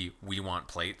the We Want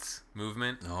Plates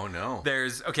movement? Oh no.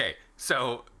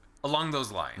 So along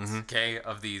those lines,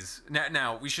 of these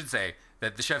now we should say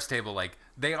that the Chef's Table,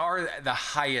 they are the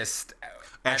highest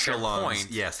Echelons, at their point.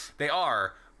 yes. They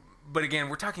are. But again,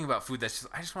 we're talking about food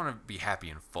I just want to be happy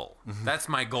and full. That's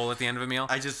my goal at the end of a meal.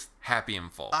 Happy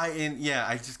and full.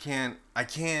 I just can't. I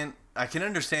can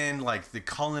understand the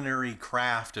culinary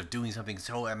craft of doing something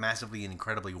so massively and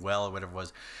incredibly well or whatever it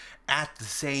was. At the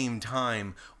same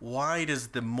time, why does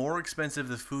the more expensive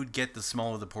the food get, the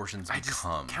smaller the portions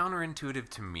become? Counterintuitive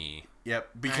to me. Yep,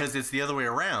 because it's the other way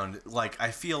around.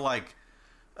 I feel like,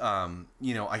 I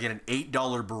get an $8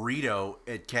 burrito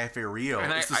at Cafe Rio.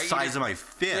 And it's the size of my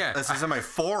fist. Yeah. That's the size of my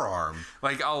forearm.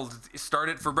 I'll start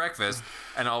it for breakfast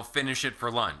and I'll finish it for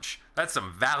lunch. That's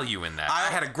some value in that. I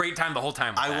had a great time the whole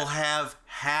time with I that. will have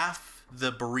half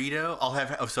the burrito.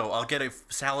 I'll get a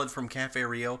salad from Cafe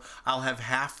Rio. I'll have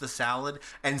half the salad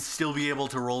and still be able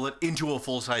to roll it into a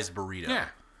full-size burrito. Yeah,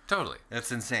 totally.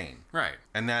 That's insane. Right.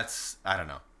 And that's, I don't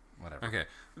know. Whatever. Okay.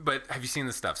 But have you seen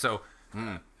this stuff? So,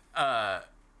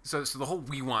 so the whole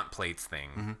We Want Plates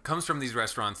thing comes from these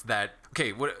restaurants that,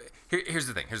 here's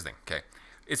the thing. Okay.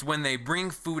 It's when they bring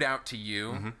food out to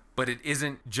you, but it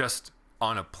isn't just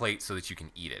on a plate so that you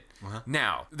can eat it.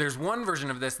 Now, there's one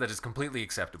version of this that is completely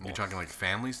acceptable. You're talking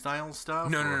family style stuff?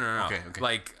 No. Okay.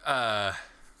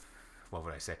 What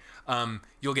would I say?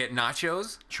 You'll get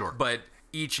nachos. Sure. But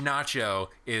each nacho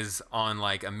is on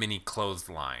a mini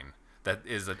clothesline that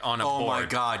is on a board. Oh my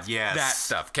God, yes. That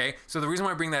stuff, okay? So the reason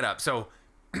why I bring that up,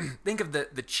 think of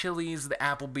the Chili's, the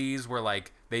Applebee's, where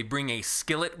they bring a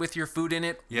skillet with your food in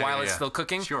it while it's still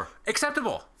cooking. Sure.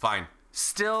 Acceptable. Fine.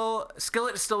 Skillet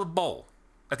is still a bowl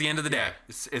at the end of the day.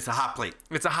 It's a hot plate.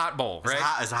 It's a hot bowl, right?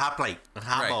 It's a hot plate. A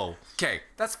hot bowl. Okay,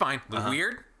 that's fine.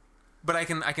 Weird, but I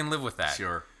can live with that.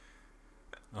 Sure.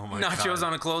 Oh my Nachos God.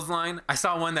 on a clothesline. I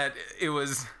saw one that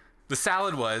the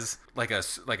salad was like a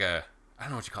I don't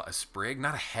know what you call it, a sprig,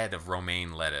 not a head of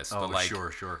romaine lettuce, but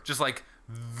sure. just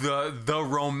the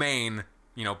romaine,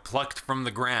 plucked from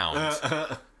the ground,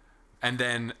 and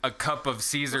then a cup of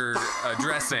Caesar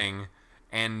dressing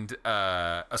and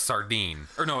a sardine,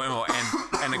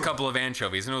 and a couple of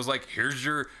anchovies, and it was here's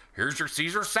your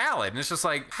Caesar salad, and it's just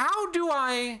how do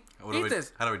I eat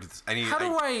this? How do I do this? I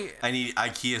need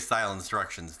IKEA style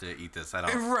instructions to eat this. I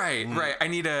don't. Right. I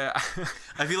need a.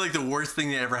 I feel like the worst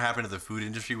thing that ever happened to the food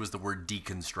industry was the word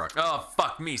deconstruct. Oh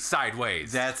fuck me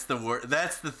sideways. That's the word.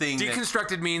 That's the thing.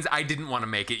 Deconstructed means I didn't want to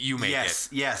make it. You make it.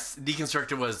 Yes.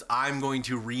 Deconstructed was I'm going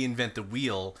to reinvent the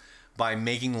wheel by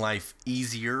making life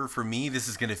easier for me, this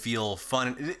is going to feel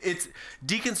fun. It's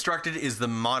deconstructed is the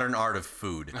modern art of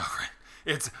food. Oh,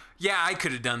 right. I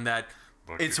could have done that.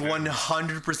 It's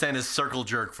 100% a circle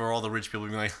jerk for all the rich people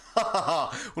being like, ha ha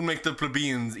ha, we'll make the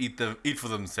plebeians eat for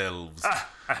themselves.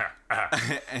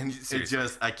 And it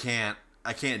just, I can't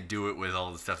do it with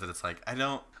all the stuff that it's like,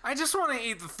 I just want to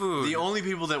eat the food. The only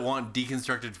people that want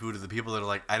deconstructed food are the people that are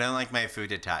like, I don't like my food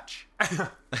to touch.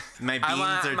 My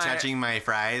beans are touching my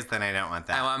fries, then I don't want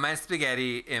that. I want my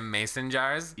spaghetti in mason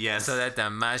jars. Yes. So that the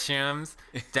mushrooms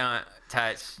don't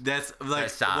touch. That's like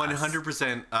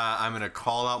 100%. I'm gonna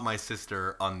call out my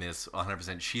sister on this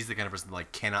 100%. She's the kind of person that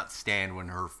like cannot stand when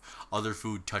her other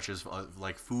food touches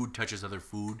food touches other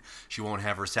food. She won't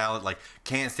have her salad. Like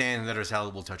can't stand that her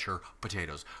salad will touch her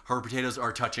potatoes. Her potatoes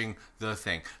are touching the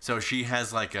thing. So she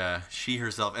has like she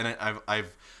herself, and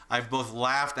I've both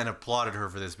laughed and applauded her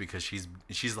for this because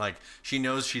she's like she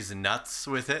knows she's nuts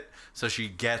with it. So she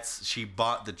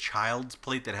bought the child's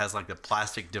plate that has like the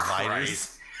plastic dividers.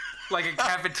 Christ. Like a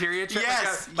cafeteria trip?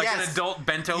 Yes, like an adult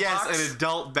bento box? Yes, an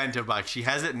adult bento box. She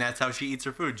has it, and that's how she eats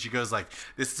her food. She goes like,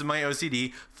 this is my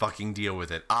OCD. Fucking deal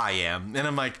with it. I am. And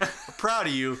I'm like, proud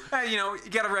of you. Hey, you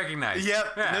gotta recognize. Yep.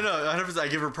 Yeah. No, 100%. I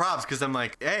give her props because I'm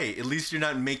like, hey, at least you're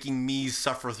not making me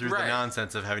suffer through the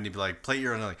nonsense of having to be like, plate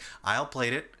your own. Like, I'll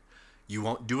plate it. You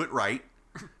won't do it right.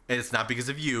 And it's not because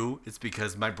of you. It's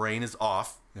because my brain is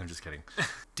off. No, I'm just kidding.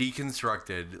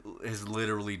 Deconstructed has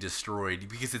literally destroyed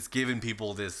because it's given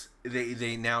people this.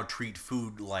 They now treat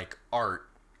food like art.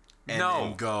 And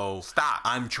then go, stop.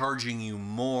 I'm charging you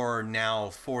more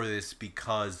now for this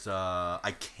because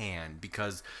I can.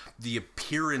 Because the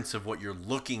appearance of what you're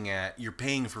looking at, you're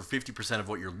paying for 50% of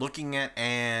what you're looking at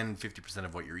and 50%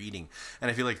 of what you're eating. And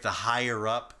I feel like the higher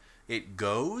up it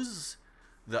goes,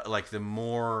 the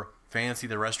more fancy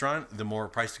the restaurant, the more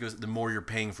price it goes, the more you're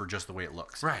paying for just the way it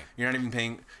looks. Right. You're not even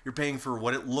paying, you're paying for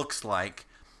what it looks like,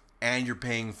 and you're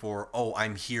paying for,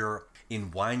 I'm here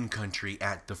in wine country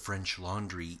at the French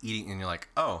Laundry eating, and you're like,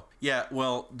 oh, yeah,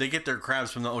 well, they get their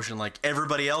crabs from the ocean like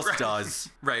everybody else does.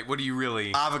 Right, what do you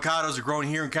really... Avocados are grown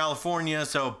here in California,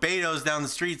 so Beto's down the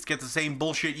streets get the same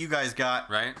bullshit you guys got.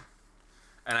 Right.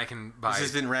 And I can buy.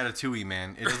 This isn't Ratatouille,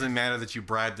 man. It doesn't matter that you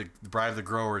bribe the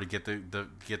grower to get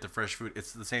the fresh food.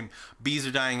 It's the same. Bees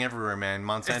are dying everywhere, man.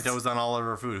 Monsanto is on all of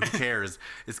our food. Who cares?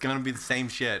 It's gonna be the same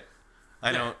shit.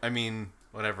 I mean,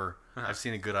 whatever. I've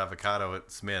seen a good avocado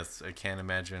at Smith's. I can't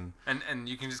imagine. And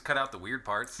you can just cut out the weird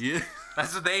parts. Yeah.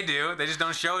 That's what they do. They just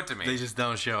don't show it to me. They just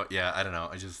don't show it. Yeah, I don't know.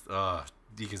 I just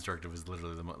deconstructed was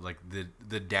literally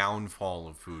the downfall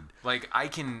of food. Like I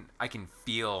can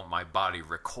feel my body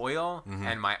recoil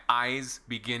and my eyes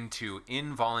begin to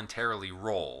involuntarily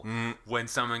roll when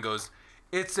someone goes,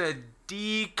 "It's a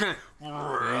decon."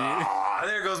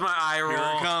 There goes my eye roll. Here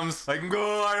it comes. I can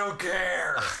go. I don't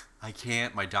care. I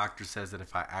can't. My doctor says that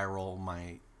if I eye roll,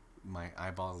 my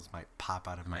eyeballs might pop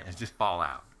out of my head. Just fall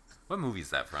out. What movie is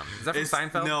that from? Is that from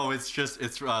Seinfeld? No, it's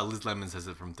Liz Lemon says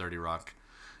it from 30 Rock.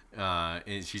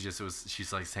 And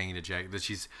she's like saying to Jack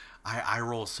that I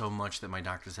roll so much that my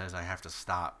doctor says I have to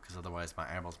stop because otherwise my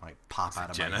eyeballs might pop out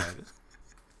of my head.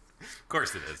 Of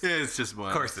course it is. Yeah, it's just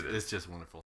wonderful. Of course it is. It's just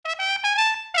wonderful.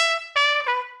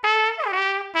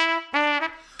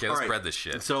 Okay, let's spread this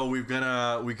shit. So we've got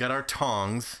our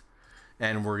tongs,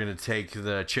 and we're gonna take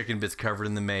the chicken bits covered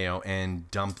in the mayo and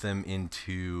dump them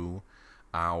into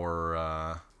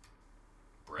our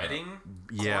breading.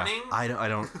 Yeah,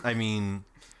 corning? I mean.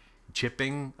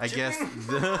 Chipping, I guess.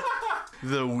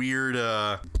 The weird,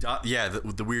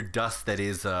 the weird dust that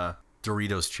is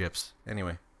Doritos chips.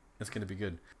 Anyway, it's gonna be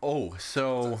good. Oh,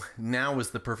 so now is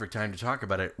the perfect time to talk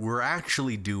about it. We're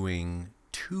actually doing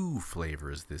 2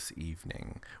 flavors this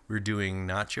evening. We're doing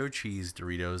nacho cheese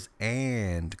Doritos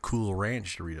and Cool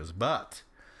Ranch Doritos, but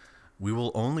we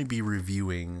will only be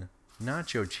reviewing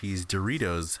nacho cheese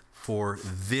Doritos for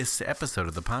this episode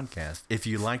of the podcast. If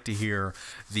you'd like to hear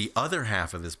the other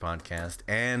half of this podcast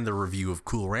and the review of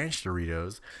Cool Ranch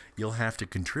Doritos, you'll have to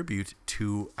contribute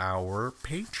to our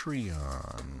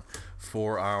Patreon.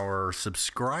 For our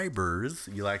subscribers,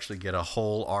 you'll actually get a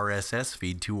whole RSS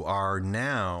feed to our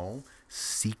now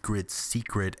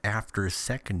secret after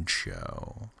second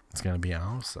show. It's going to be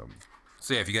awesome.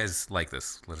 So yeah, if you guys like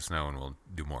this, let us know and we'll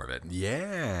do more of it.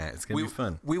 Yeah, it's gonna be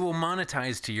fun. We will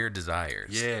monetize to your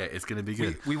desires. Yeah, it's gonna be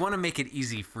good. We want to make it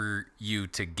easy for you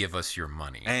to give us your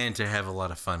money. And to have a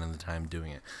lot of fun in the time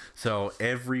doing it. So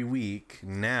every week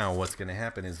now what's going to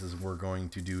happen is we're going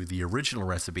to do the original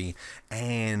recipe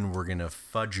and we're going to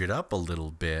fudge it up a little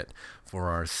bit for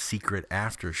our secret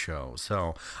after show.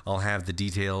 So I'll have the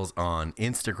details on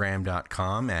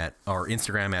Instagram.com at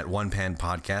One Pan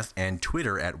Podcast and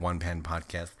Twitter at One Pan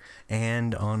Podcast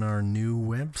and on our new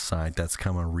website that's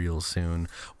coming real soon,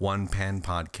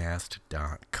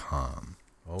 onepanpodcast.com.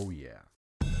 Oh yeah.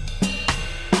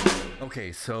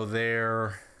 Okay, so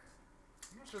they're.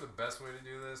 I'm not sure the best way to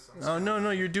do this. Oh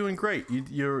no, you're doing great.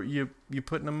 You're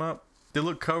putting them up. They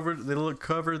look covered. They look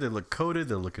coated. They're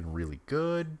looking really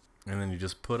good. And then you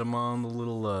just put them on the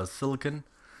little silicon.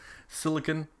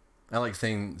 I like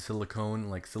saying silicone,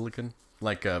 like silicon,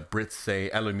 like Brits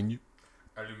say aluminium.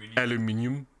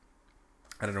 Aluminium.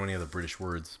 I don't know any other British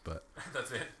words, but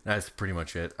That's it. that's pretty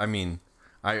much it. I mean,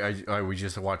 we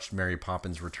just watched Mary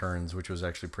Poppins Returns, which was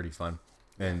actually pretty fun.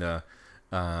 And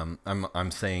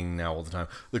I'm saying now all the time,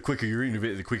 the quicker you're into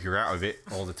it, the quicker you're out of it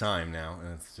all the time now.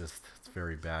 And it's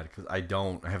very bad because I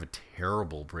have a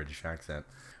terrible British accent.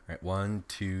 All right, 1,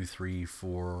 2, 3,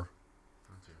 4,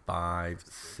 5, 6.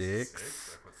 I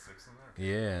put 6 in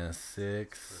there. Yeah,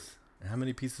 6. How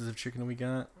many pieces of chicken do we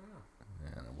got?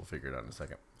 Yeah, we'll figure it out in a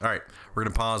second. All right, we're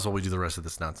going to pause while we do the rest of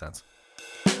this nonsense.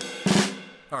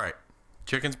 All right,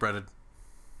 chicken's breaded.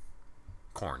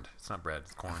 Corned. It's not bread.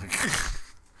 It's corn.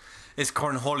 It's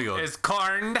cornholio. It's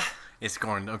corned. It's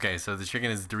corn. Okay, so the chicken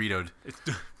is Doritoed.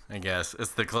 I guess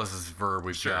it's the closest verb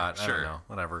we've got. I don't know.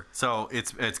 Whatever. So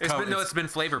it's been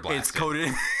flavor blasted. It's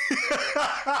coated.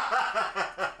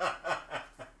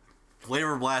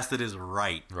 Flavor blasted is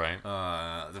right. Right.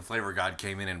 The flavor god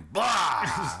came in and blah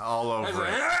all over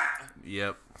it.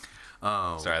 Yep.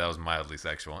 Oh. Sorry, that was mildly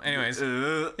sexual. Anyways,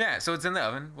 yeah. So it's in the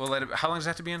oven. We'll let it. How long does it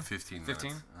have to be in? 15 15.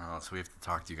 minutes. Oh, so we have to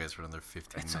talk to you guys for another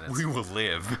 15 minutes. We will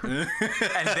live, and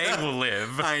they will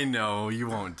live. I know you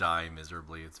won't die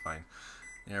miserably. It's fine.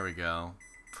 There we go.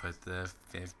 Put the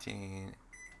 15.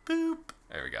 Boop.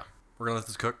 There we go. We're gonna let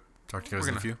this cook. Talk to you guys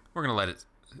in a few. We're gonna let it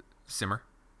simmer.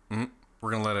 Mm-hmm. We're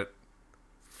gonna let it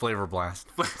flavor blast.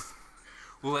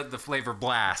 We'll let the flavor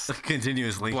blast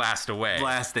Continuously. blast away.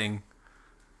 Blasting.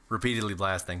 Repeatedly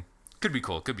blasting. Could be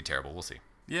cool. Could be terrible. We'll see.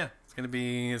 Yeah, it's gonna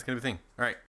be a thing. All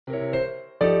right.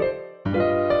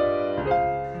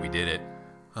 We did it.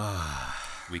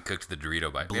 We cooked the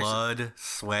Dorito by Blood,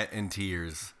 sweat, and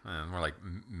tears. More like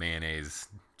mayonnaise,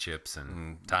 chips,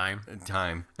 and thyme.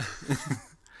 Time.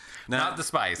 Not the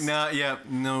spice. No, yeah,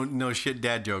 no shit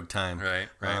dad joke time. Right.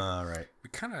 All right. We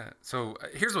kind of. So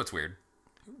here's what's weird.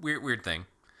 Weird thing.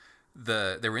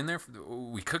 They were in there.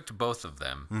 We cooked both of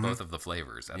them, both of the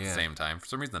flavors at the same time. For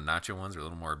some reason, the nacho ones are a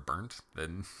little more burnt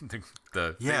than the.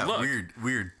 Yeah, they look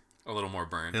weird. A little more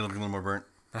burnt. They look a little more burnt.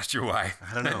 Not sure why.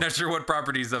 I don't know. Not sure what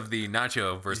properties of the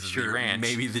nacho versus the ranch.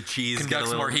 Maybe the cheese conducts got a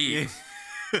little more heat.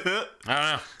 I don't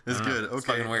know. It's good. Okay. It's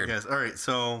fucking weird. Yes. All right.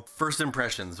 So first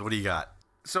impressions. What do you got?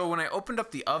 So when I opened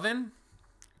up the oven,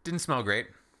 didn't smell great.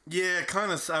 Yeah,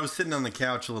 kind of. I was sitting on the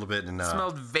couch a little bit and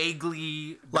Smelled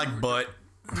vaguely like butt.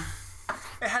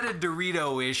 It had a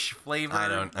Dorito-ish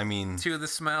flavor. To the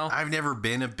smell. I've never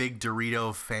been a big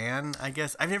Dorito fan. I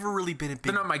guess I've never really been a big.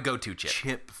 They're not my go-to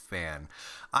chip fan.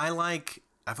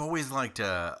 I've always liked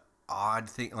a odd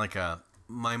thing. Like one of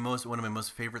my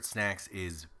most favorite snacks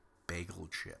is bagel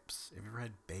chips. Have you ever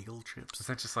had bagel chips? Is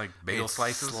that just like bagel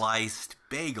slices? Sliced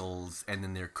bagels, and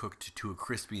then they're cooked to a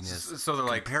crispiness. So they're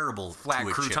like comparable flat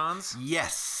to croutons? Chip.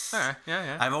 Yes.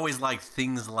 Yeah. I've always liked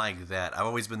things like that. I've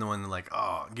always been the one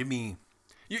that give me.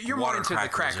 You're more into the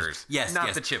crackers. Yes,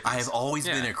 not the chips. I have always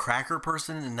been a cracker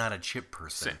person and not a chip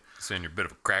person. So you're a bit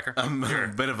of a cracker? I'm a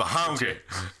bit of a hungry.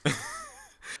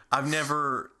 I've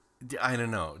never, I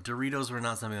don't know. Doritos were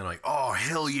not something I'm like, oh,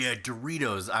 hell yeah,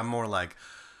 Doritos. I'm more like,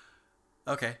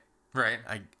 okay. Right.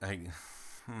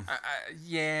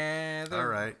 Yeah. All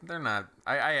right. They're not.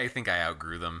 I think I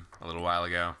outgrew them a little while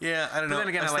ago. Yeah, I don't know. Then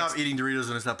again, I stopped eating Doritos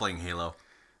and I stopped playing Halo.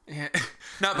 Yeah.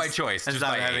 Not by choice. Just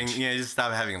by age. Yeah, just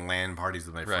stop having LAN parties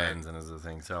with my friends and as a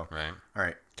thing. So, right. All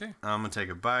right. Okay. I'm going to take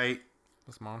a bite.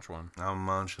 Let's munch one. I'll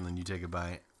munch and then you take a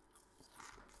bite.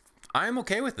 I'm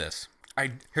okay with this.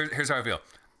 Here's how I feel.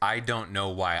 I don't know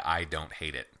why I don't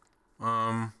hate it.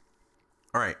 All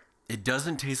right. It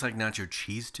doesn't taste like nacho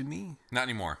cheese to me. Not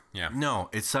anymore. Yeah. No,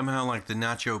 it's somehow like the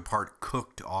nacho part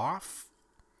cooked off,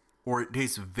 or it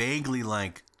tastes vaguely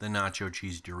like the nacho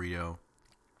cheese Dorito.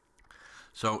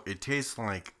 So it tastes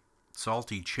like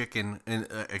salty chicken, and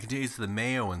I can taste the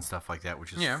mayo and stuff like that,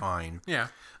 which is fine. Yeah.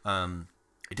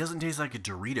 It doesn't taste like a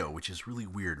Dorito, which is really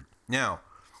weird. Now,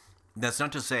 that's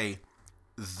not to say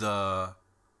the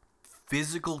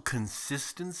physical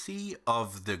consistency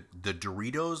of the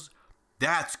Doritos,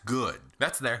 that's good.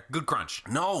 That's there. Good crunch.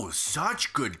 No,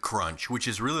 such good crunch, which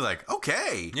is really like,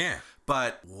 okay. Yeah.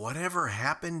 But whatever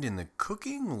happened in the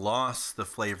cooking lost the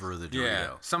flavor of the Dorito. Yeah.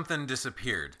 Something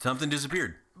disappeared. Something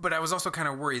disappeared. But I was also kind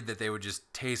of worried that they would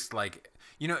just taste like,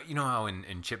 you know how in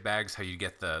chip bags, how you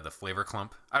get the flavor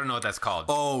clump? I don't know what that's called.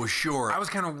 Oh, sure. I was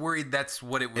kind of worried that's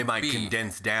what it would be. It might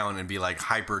condense down and be like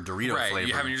hyper Dorito right.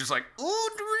 flavor. You're just like, ooh,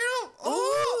 Dorito,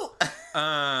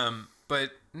 ooh.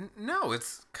 But no,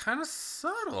 it's kind of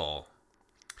subtle.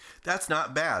 That's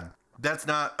not bad.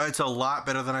 It's a lot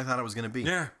better than I thought it was going to be.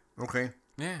 Yeah. Okay.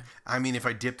 Yeah. I mean, if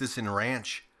I dip this in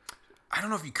ranch. I don't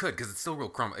know if you could because it's still real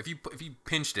crumble. If you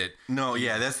pinched it. No,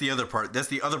 yeah, that's the other part. That's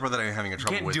the other part that I'm having a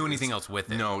trouble with. You can't do anything else with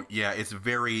it. No, yeah,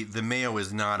 the mayo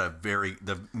is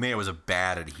the mayo is a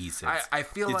bad adhesive. I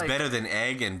feel it's like better than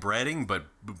egg and breading, but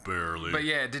barely. But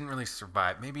yeah, it didn't really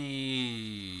survive.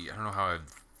 Maybe, I don't know how I'd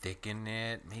thicken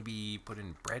it. Maybe put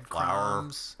in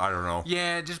breadcrumbs. I don't know.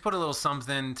 Yeah, just put a little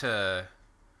something to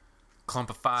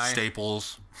clumpify.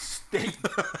 Staples. Super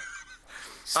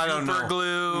I don't know.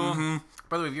 glue. Mm-hmm.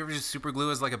 By the way, have you ever used super glue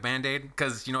as like a band-aid?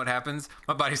 Because you know what happens?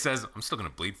 My body says, I'm still going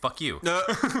to bleed. Fuck you.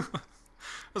 I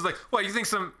was like, what, you think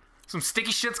some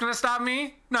sticky shit's going to stop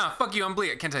me? Nah, fuck you, I'm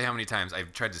bleeding. I can't tell you how many times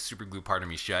I've tried to super glue part of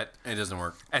me shut. It doesn't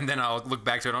work. And then I'll look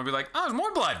back to it and I'll be like, oh, there's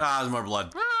more blood. There's more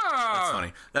blood. Oh, That's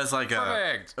funny. That's like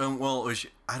perfect.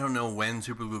 I don't know when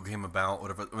super glue came about.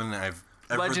 Whatever. When I've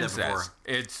Legend heard that before. says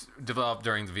it's developed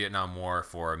during the Vietnam War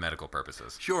for medical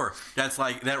purposes. Sure,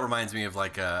 that reminds me of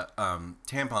like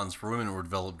tampons for women were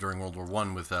developed during World War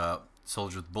I with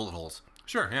soldiers with bullet holes.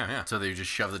 Sure, yeah. So they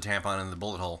just shove the tampon in the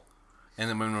bullet hole, and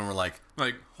then women were like,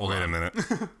 hold on a minute,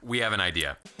 we have an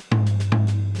idea.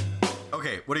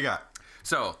 Okay, what do you got?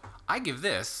 So I give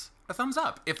this a thumbs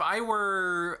up. If I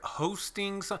were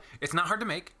hosting it's not hard to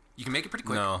make. You can make it pretty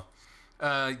quick. No.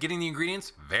 Getting the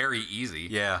ingredients, very easy.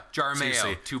 Yeah. Jar of mayo,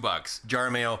 seriously. $2. Jar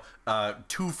of mayo,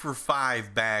 2 for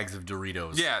 $5 bags of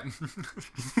Doritos. Yeah.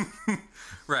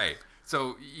 Right.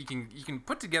 So you can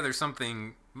put together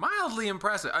something mildly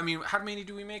impressive. I mean, how many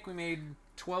do we make? We made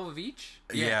 12 of each?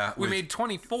 Yeah. We made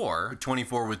 24.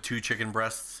 24 with 2 chicken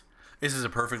breasts. This is a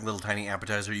perfect little tiny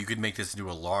appetizer. You could make this into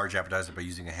a large appetizer by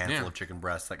using a handful of chicken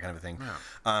breasts, that kind of thing.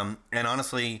 Yeah. And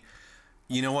honestly,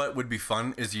 you know what would be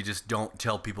fun is you just don't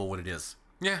tell people what it is.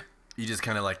 Yeah. You just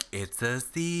kind of like, it's a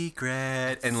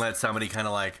secret, and let somebody kind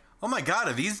of like, oh my God,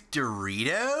 are these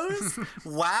Doritos?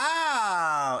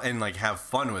 Wow. And like have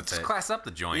fun with it. Class up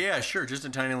the joint. Yeah, sure. Just a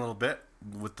tiny little bit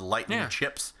with the lightning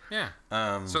chips. Yeah.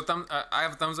 So I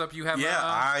have a thumbs up. You have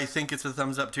I think it's a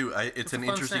thumbs up too. It's an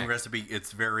interesting snack. recipe.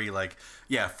 It's very like,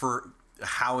 for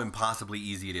how impossibly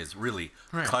easy it is. Really.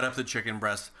 Right. Cut up the chicken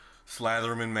breasts, slather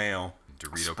them in mayo.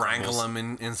 Dorito sprinkle crumbles.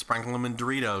 them and sprinkle them in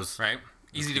Doritos. Right.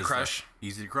 Easy to crush.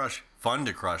 Easy to crush. Fun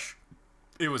to crush.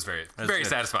 It was very Good.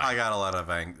 satisfying. I got a lot of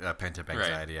pent-up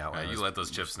anxiety out. You let those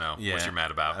chips know what Yeah. you're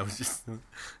mad about. I was just...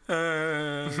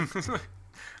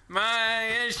 My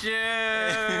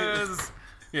issues.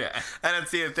 Yeah. I don't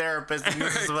see a therapist, and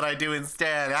this is what I do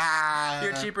instead.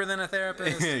 You're cheaper than a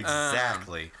therapist.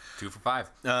 Exactly. 2 for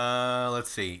 $5.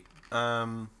 Let's see.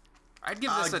 I'd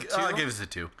give this a 2. I'll give this a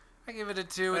 2. I give it a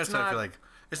 2. That's It's what not. I feel like.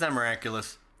 It's not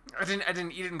miraculous. I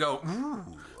didn't eat it and go.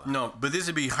 Ooh. No, but this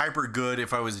would be hyper good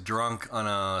if I was drunk on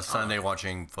a Sunday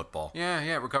watching football.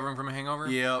 Yeah. Recovering from a hangover.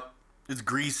 Yep. It's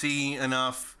greasy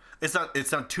enough. It's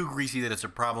not too greasy that it's a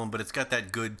problem, but it's got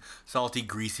that good salty,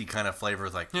 greasy kind of flavor.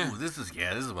 It's like, ooh, this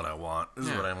is what I want. This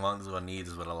is what I want. This is what I need.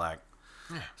 This is what I like.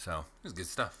 Yeah. So It was good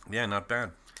stuff. yeah, not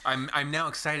bad. I'm now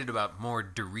excited about more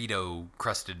Dorito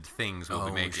crusted things we'll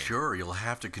be making. Sure. You'll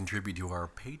have to contribute to our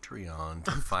Patreon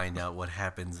to find out what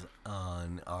happens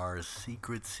on our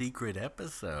secret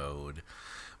episode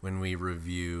when we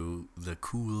review the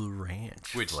Cool Ranch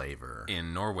flavor.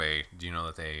 In Norway, do you know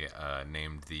that they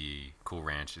named the Cool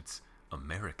Ranch? It's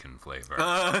American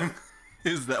flavor.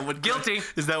 Is that what Guilty.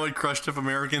 Is that what crushed up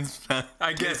Americans?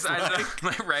 I guess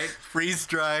right. Freeze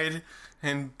dried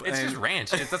and It's just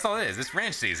ranch. That's all it is. It's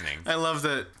ranch seasoning. I love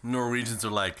that Norwegians are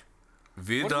like,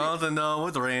 we don't know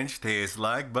what ranch tastes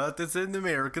like, but it's an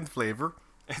American flavor.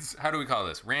 How do we call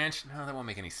this? Ranch? No, that won't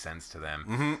make any sense to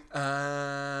them.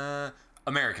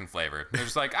 American flavor. They're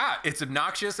just like, it's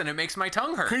obnoxious and it makes my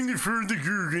tongue hurt.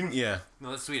 Yeah.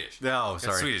 No, that's Swedish. Oh, That's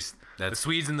sorry. Swedish. The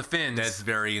Swedes and the Finns. That's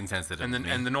very insensitive. and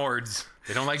the Nords.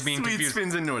 They don't like being Swedes, confused.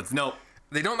 Finns, and Nords. No.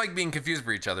 They don't like being confused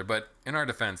for each other, but in our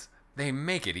defense, they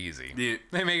make it easy. Yeah.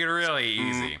 They make it really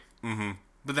easy.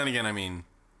 But then again, I mean,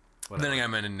 whatever. Then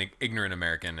again, I'm an ignorant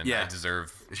American, and I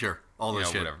deserve sure all this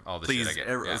shit. Whatever, all the Please, shit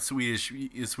I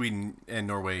get. Sweden and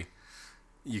Norway,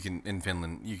 you can in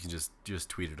Finland, you can just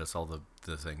tweet at us all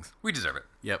the things. We deserve it.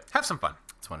 Yep, Have some fun.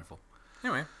 it's wonderful.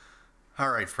 Anyway, All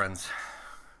right, friends.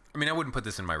 I mean, I wouldn't put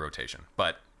this in my rotation,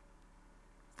 but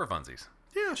for funsies,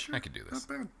 Yeah, sure. I could do this.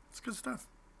 Not bad. It's good stuff.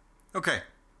 Okay.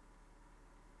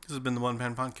 This has been the One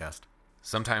Pan Podcast.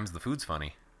 Sometimes the food's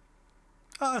funny.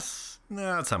 Us, no,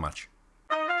 not so much.